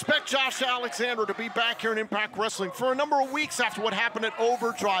didn't expect Josh Alexander to be back here in Impact Wrestling for a number of weeks after what happened at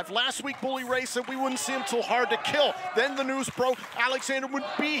Overdrive. Last week, Bully Ray said we wouldn't see him till Hard to Kill. Then the news broke Alexander would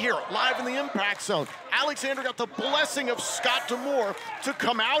be here live in the Impact Zone. Alexander got the blessing of Scott D'Amore to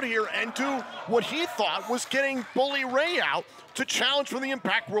come out here and do what he thought was getting Bully Ray out to challenge for the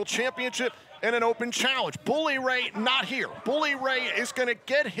Impact World Championship in an open challenge. Bully Ray not here. Bully Ray is going to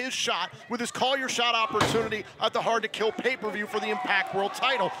get his shot with his Call Your Shot opportunity at the Hard to Kill pay-per-view for the Impact World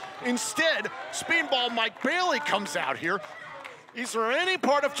title. Instead, Speedball Mike Bailey comes out here. Is there any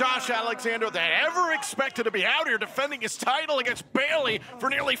part of Josh Alexander that ever expected to be out here defending his title against Bailey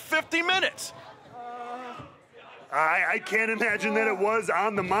for nearly 50 minutes? I can't imagine that it was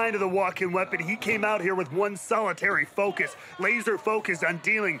on the mind of the walk-in weapon. He came out here with one solitary focus, laser focused on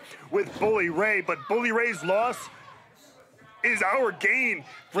dealing with Bully Ray. But Bully Ray's loss is our gain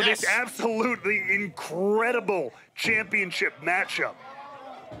for this absolutely incredible championship matchup.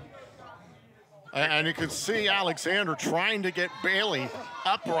 And you can see Alexander trying to get Bailey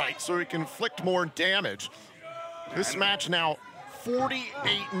upright so he can inflict more damage. This match now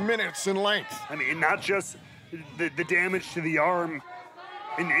 48 minutes in length. I mean, not just the damage to the arm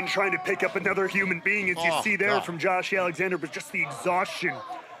and trying to pick up another human being, as you see there from Josh Alexander, but just the exhaustion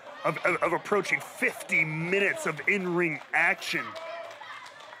of approaching 50 minutes of in-ring action.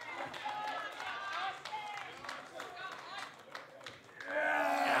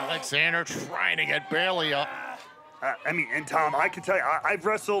 Alexander trying to get Bailey up. I mean, and Tom, I can tell you, I've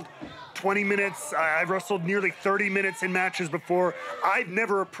wrestled 20 minutes. I've wrestled nearly 30 minutes in matches before. I've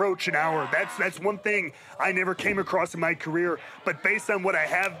never approached an hour. That's one thing I never came across in my career. But based on what I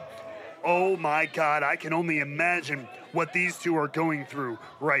have, oh my God, I can only imagine what these two are going through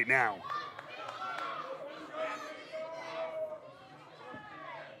right now.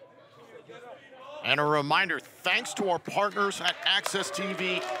 And a reminder, thanks to our partners at Access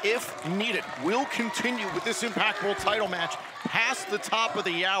TV, if needed, we'll continue with this Impact World title match past the top of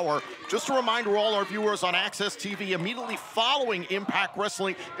the hour. Just a reminder to all our viewers on Access TV, immediately following Impact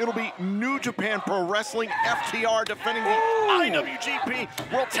Wrestling, it'll be New Japan Pro Wrestling, FTR defending the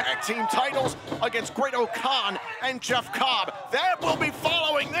IWGP World Tag Team titles against Great Khan and Jeff Cobb. That will be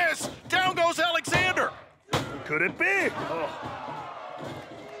following this. Down goes Alexander. Could it be? Oh.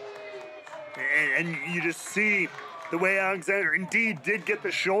 And you just see the way Alexander indeed did get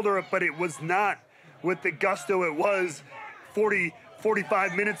the shoulder up, but it was not with the gusto it was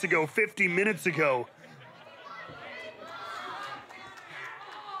 45 minutes ago, 50 minutes ago.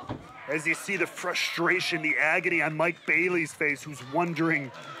 As you see the frustration, the agony on Mike Bailey's face, who's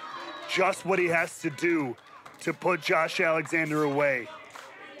wondering just what he has to do to put Josh Alexander away.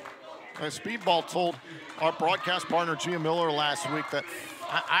 Speedball told our broadcast partner, Gia Miller, last week that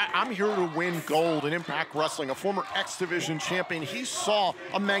I'm here to win gold in Impact Wrestling, a former X Division champion. He saw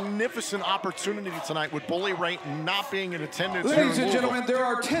a magnificent opportunity tonight with Bully Ray not being in attendance. Ladies and gentlemen, there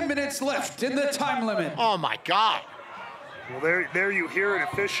are 10 minutes left in the time limit. Oh my God. Well, there you hear it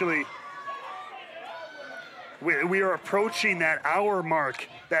officially. We are approaching that hour mark,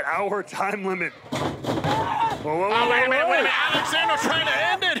 that hour wait a minute. Alexander trying to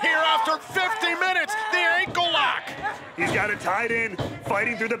end it here after 50 minutes. The ankle lock. He's got it tied in,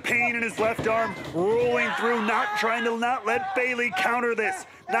 fighting through the pain in his left arm, rolling through, trying to not let Bailey counter this.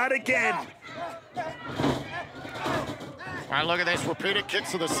 Not again. All right, look at this. Repeated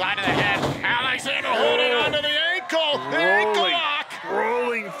kicks to the side of the head. Alexander holding onto the ankle. The ankle lock.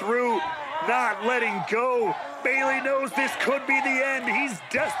 Rolling through, not letting go. Bailey knows this could be the end. He's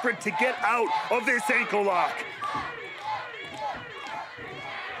desperate to get out of this ankle lock.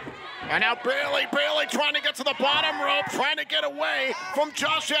 And now Bailey trying to get to the bottom rope, trying to get away from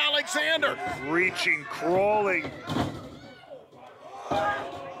Josh Alexander. Reaching, crawling.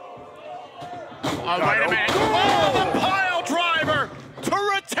 Oh, wait a minute. Oh, the pile driver to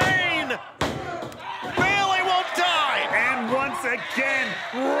retain. Bailey won't die. And once again,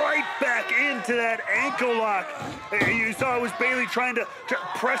 right back into that ankle lock. You saw it was Bailey trying to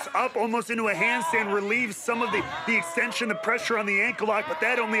press up almost into a handstand, relieve some of the extension, the pressure on the ankle lock, but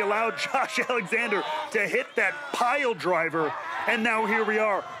that only allowed Josh Alexander to hit that pile driver. And now here we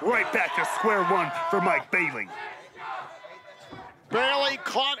are, right back to square one for Mike Bailey. Bailey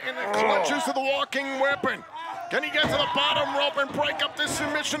caught in the clutches of the walking weapon. Can he get to the bottom rope and break up this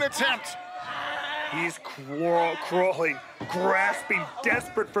submission attempt? He's crawling, grasping,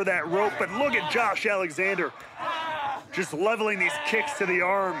 desperate for that rope, but look at Josh Alexander just leveling these kicks to the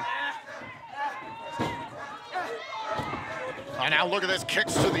arm. And now look at this,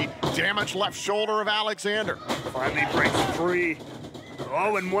 kicks to the damaged left shoulder of Alexander. Finally breaks free.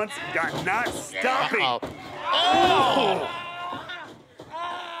 Oh, and once got not stopping. Oh!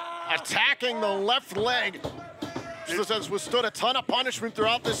 Attacking the left leg. This has withstood a ton of punishment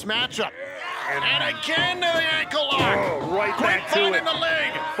throughout this matchup. And again to the ankle lock. Oh, right back to it. The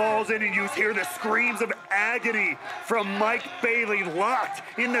leg. Falls in, and you hear the screams of agony from Mike Bailey, locked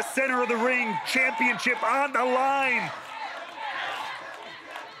in the center of the ring. Championship on the line.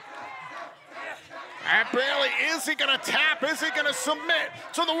 And Bailey, is he gonna tap? Is he gonna submit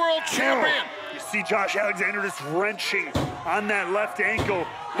to the world champion? You see Josh Alexander just wrenching on that left ankle.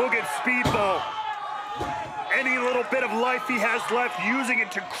 Look at Speedball. Any little bit of life he has left, using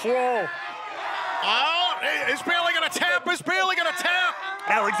it to crawl. Oh, is Bailey gonna tap? Is Bailey gonna tap?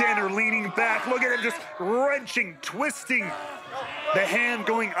 Alexander leaning back. Look at him just wrenching, twisting. The hand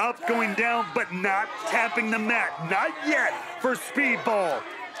going up, going down, but not tapping the mat. Not yet for Speedball.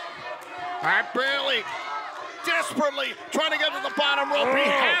 All right, Bailey desperately trying to get to the bottom rope. He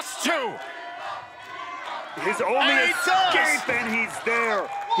has to. His only escape, and he's there.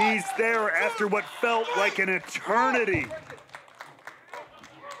 He's there after what felt like an eternity.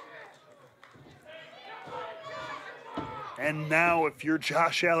 And now, if you're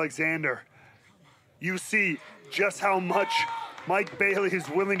Josh Alexander, you see just how much Mike Bailey is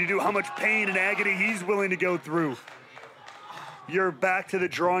willing to do, how much pain and agony he's willing to go through. You're back to the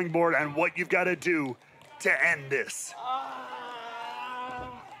drawing board on what you've got to do to end this.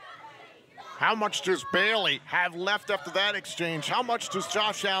 How much does Bailey have left after that exchange? How much does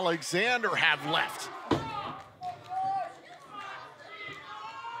Josh Alexander have left?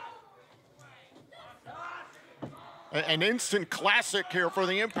 An instant classic here for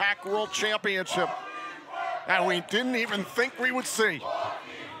the Impact World Championship that we didn't even think we would see.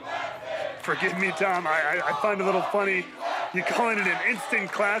 Forgive me, Tom, I find it a little funny. You're calling it an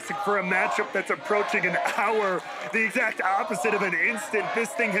instant classic for a matchup that's approaching an hour. The exact opposite of an instant this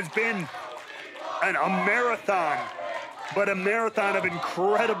thing has been. a marathon, but a marathon of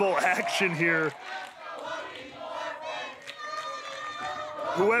incredible action here.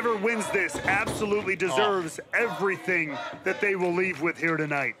 Whoever wins this absolutely deserves everything that they will leave with here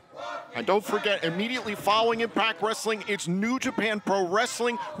tonight. And don't forget, immediately following Impact Wrestling, it's New Japan Pro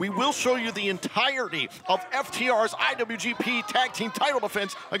Wrestling. We will show you the entirety of FTR's IWGP Tag Team title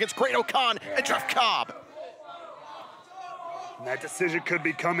defense against Great-O-Khan and Jeff Cobb. And that decision could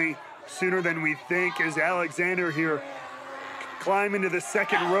be coming sooner than we think as Alexander here climbing to the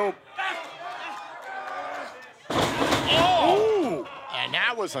second rope. Oh! And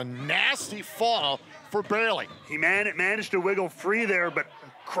that was a nasty fall for Bailey. He managed to wiggle free there, but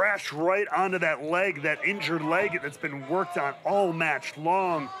crashed right onto that leg, that injured leg that's been worked on all match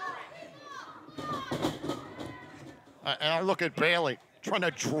long. And I look at Bailey trying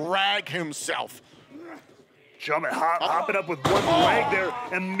to drag himself. Hopping up with one leg there,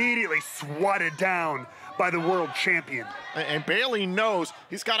 immediately swatted down by the world champion. And Bailey knows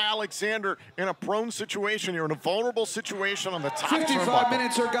he's got Alexander in a prone situation here, in a vulnerable situation on the top. 55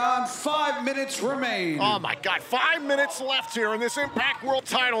 minutes are gone, 5 minutes remain. Oh my God, 5 minutes left here in this Impact World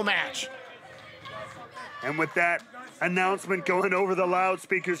title match. And with that announcement going over the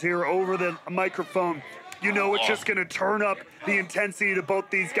loudspeakers here, over the microphone, you know it's just gonna turn up the intensity to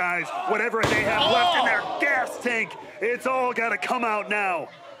both these guys. Whatever they have left in their gas tank, it's all gotta come out now.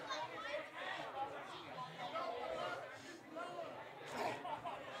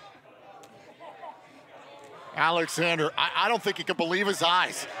 Alexander, I don't think he can believe his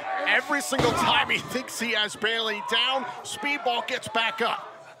eyes. Every single time he thinks he has Bailey down, Speedball gets back up.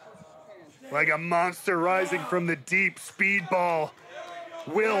 Like a monster rising from the deep, Speedball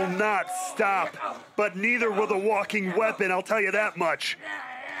will not stop, but neither will the walking weapon, I'll tell you that much.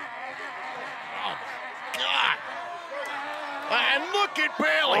 Oh, God. And look at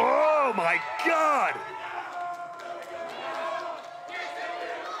Bailey. Oh, my God.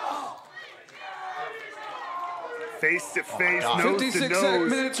 Face to face, nose to nose.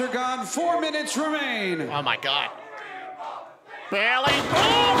 56 minutes are gone, 4 minutes remain. Oh, my God. Bailey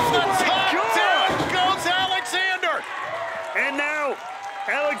off the top, down goes Alexander. And now,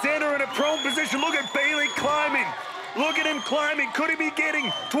 Alexander in a prone position. Look at Bailey climbing. Look at him climbing. Could he be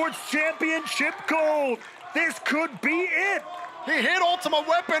getting towards championship gold? This could be it. He hit Ultimate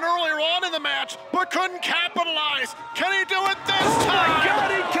Weapon earlier on in the match, but couldn't capitalize. Can he do it this time? Oh, my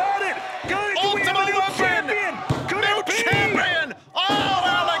God, he got it. Got it. Ultimate Weapon. Champion. Could New it be? champion. Oh,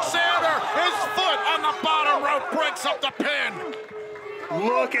 Alexander, his foot on the bottom rope breaks up the pin.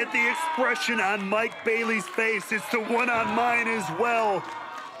 Look at the expression on Mike Bailey's face. It's the one on mine as well.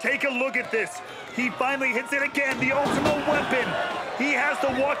 Take a look at this. He finally hits it again, the Ultimate Weapon. He has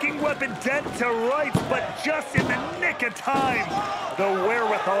the walking weapon dead to rights, but just in the nick of time, the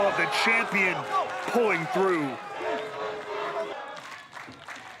wherewithal of the champion pulling through.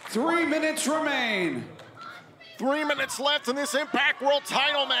 3 minutes remain. 3 minutes left in this Impact World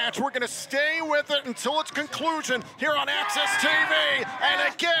title match. We're going to stay with it until its conclusion here on Access TV.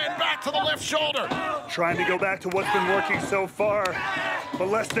 And again, back to the left shoulder. Trying to go back to what's been working so far, but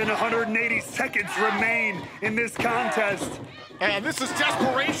less than 180 seconds remain in this contest. And this is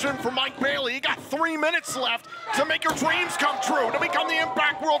desperation for Mike Bailey. He got 3 minutes left to make your dreams come true, to become the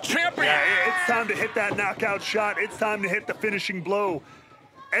Impact World Champion. Yeah, it's time to hit that knockout shot. It's time to hit the finishing blow.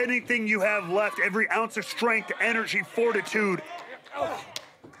 Anything you have left, every ounce of strength, energy, fortitude.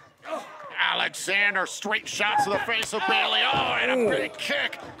 Alexander, straight shots to the face of Bailey. Oh, and a big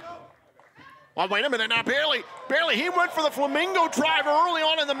kick. Oh, wait a minute now, Bailey, he went for the flamingo driver early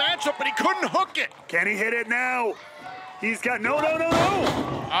on in the matchup, but he couldn't hook it. Can he hit it now? He's got, no.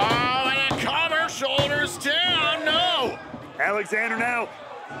 Oh, and a cover, shoulders down, no. Alexander now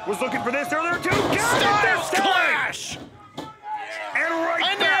was looking for this earlier too. Styles clash.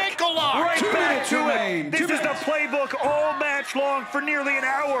 And the ankle lock. Right 2 back minutes to remain. it. This is the playbook all match long for nearly an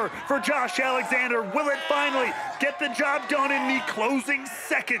hour for Josh Alexander. Will it finally get the job done in the closing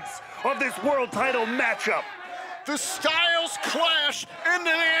seconds of this world title matchup? The Styles clash into the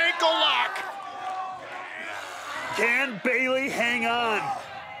ankle lock. Can Bailey hang on?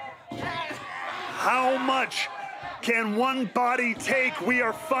 How much can one body take? We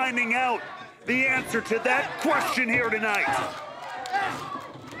are finding out the answer to that question here tonight.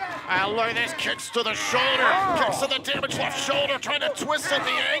 And look at this, kicks to the shoulder, kicks to the damaged left shoulder, trying to twist at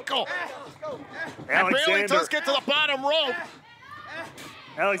the ankle. And Bailey does get to the bottom rope.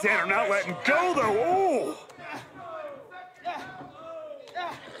 Alexander not letting go though.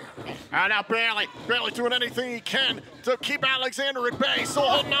 And now Bailey doing anything he can to keep Alexander at bay, still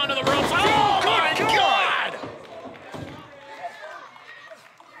holding on to the ropes. Oh my God!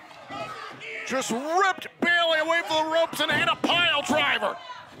 just ripped Bailey away from the ropes and hit a pile driver.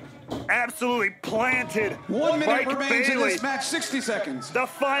 Absolutely planted. 1 minute Mike remains in Bailey. this match, 60 seconds. The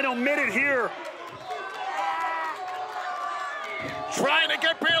final minute here. Trying to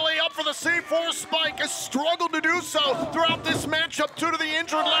get Bailey up for the C4 spike, has struggled to do so throughout this matchup due to the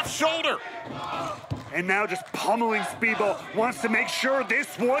injured left shoulder. And now just pummeling Speedball. Wants to make sure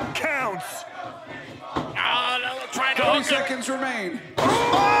this one counts. Trying to 20 hook seconds remain.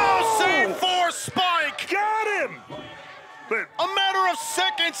 Oh, C4 spike! Got him! But A matter of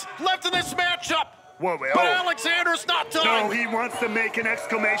seconds left in this matchup. whoa, wait, But oh. Alexander's not done. No, he wants to make an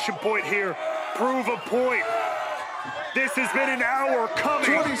exclamation point here. Prove a point. This has been an hour coming.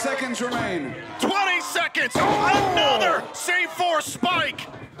 20 seconds remain. 20 seconds. Another C4 spike.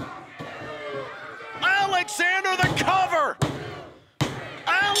 Alexander the cover.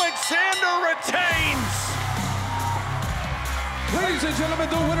 Alexander retains. Ladies and gentlemen,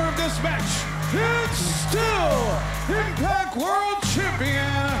 the winner of this match, it's still Impact World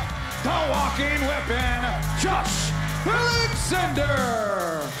Champion, the walking weapon, Josh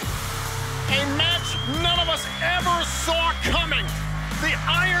Alexander. A match none of us ever saw coming. The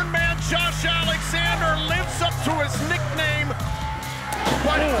Iron Man Josh Alexander lives up to his nickname,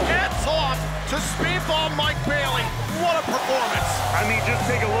 but heads off to Speedball Mike Bailey. What a performance. I mean, just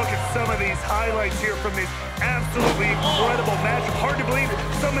take a look at some of these highlights here from this absolutely incredible match. Hard to believe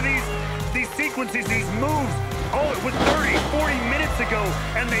some of these sequences, these moves, it was 30, 40 minutes ago,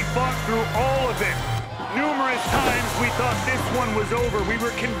 and they fought through all of it. Numerous times we thought this one was over. We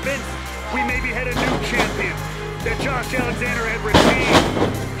were convinced we maybe had a new champion, that Josh Alexander had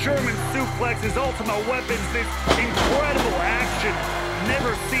retained. German suplexes, ultimate weapons, this incredible action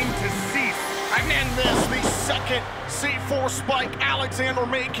never seemed to cease. And then the second C4 spike, Alexander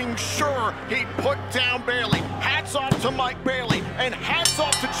making sure he put down Bailey. Hats off to Mike Bailey, and hats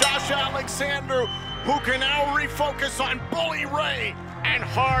off to Josh Alexander, who can now refocus on Bully Ray and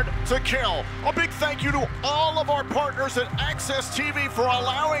Hard to Kill. A big thank you to all of our partners at Access TV for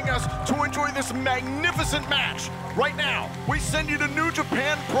allowing us to enjoy this magnificent match. Right now, we send you to New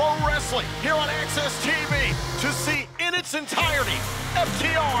Japan Pro Wrestling here on Access TV to see in its entirety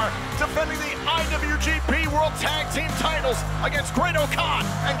FTR defending the IWGP World Tag Team titles against Great O'Khan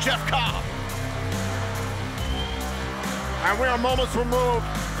and Jeff Cobb. And we are moments removed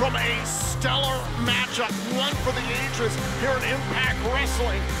from a stellar matchup, one for the ages here in Impact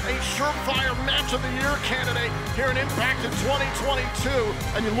Wrestling, a surefire match of the year candidate here in Impact in 2022.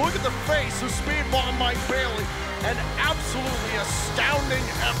 And you look at the face of Speedball Mike Bailey, an absolutely astounding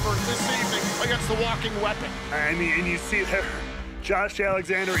effort this evening against the walking weapon. I mean, and you see there, Josh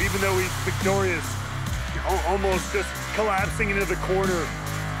Alexander, even though he's victorious, almost just collapsing into the corner.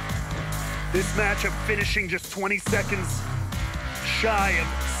 This matchup finishing just 20 seconds shy of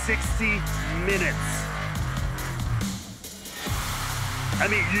 60 minutes. I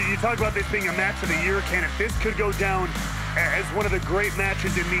mean, you talk about this being a match of the year candidate. This could go down as one of the great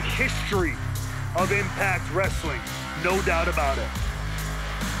matches in the history of Impact Wrestling. No doubt about it.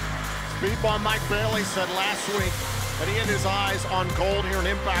 Speedball Mike Bailey said last week that he had his eyes on gold here in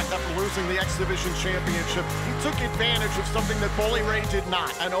Impact after losing the X Division Championship. He took advantage of something that Bully Ray did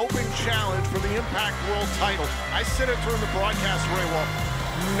not, an open challenge for the Impact World title. I said it during the broadcast, Ray. Well,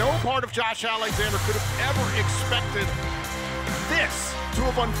 no part of Josh Alexander could have ever expected this to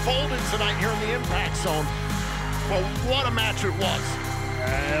have unfolded tonight here in the Impact Zone. Well, what a match it was.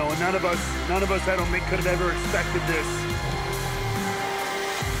 Well, none of us, I don't think, could have ever expected this.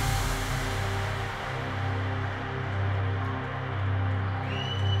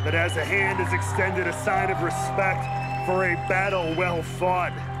 But as a hand is extended, a sign of respect for a battle well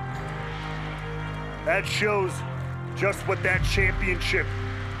fought. That shows just what that championship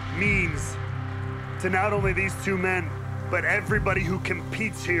means to not only these two men, but everybody who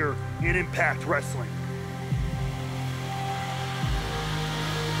competes here in Impact Wrestling.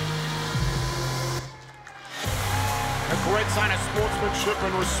 A great sign of sportsmanship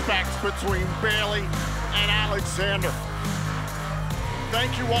and respect between Bailey and Alexander.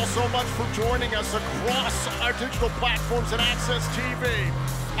 Thank you all so much for joining us across our digital platforms and Access TV.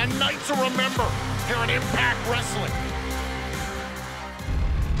 A night to remember here in Impact Wrestling.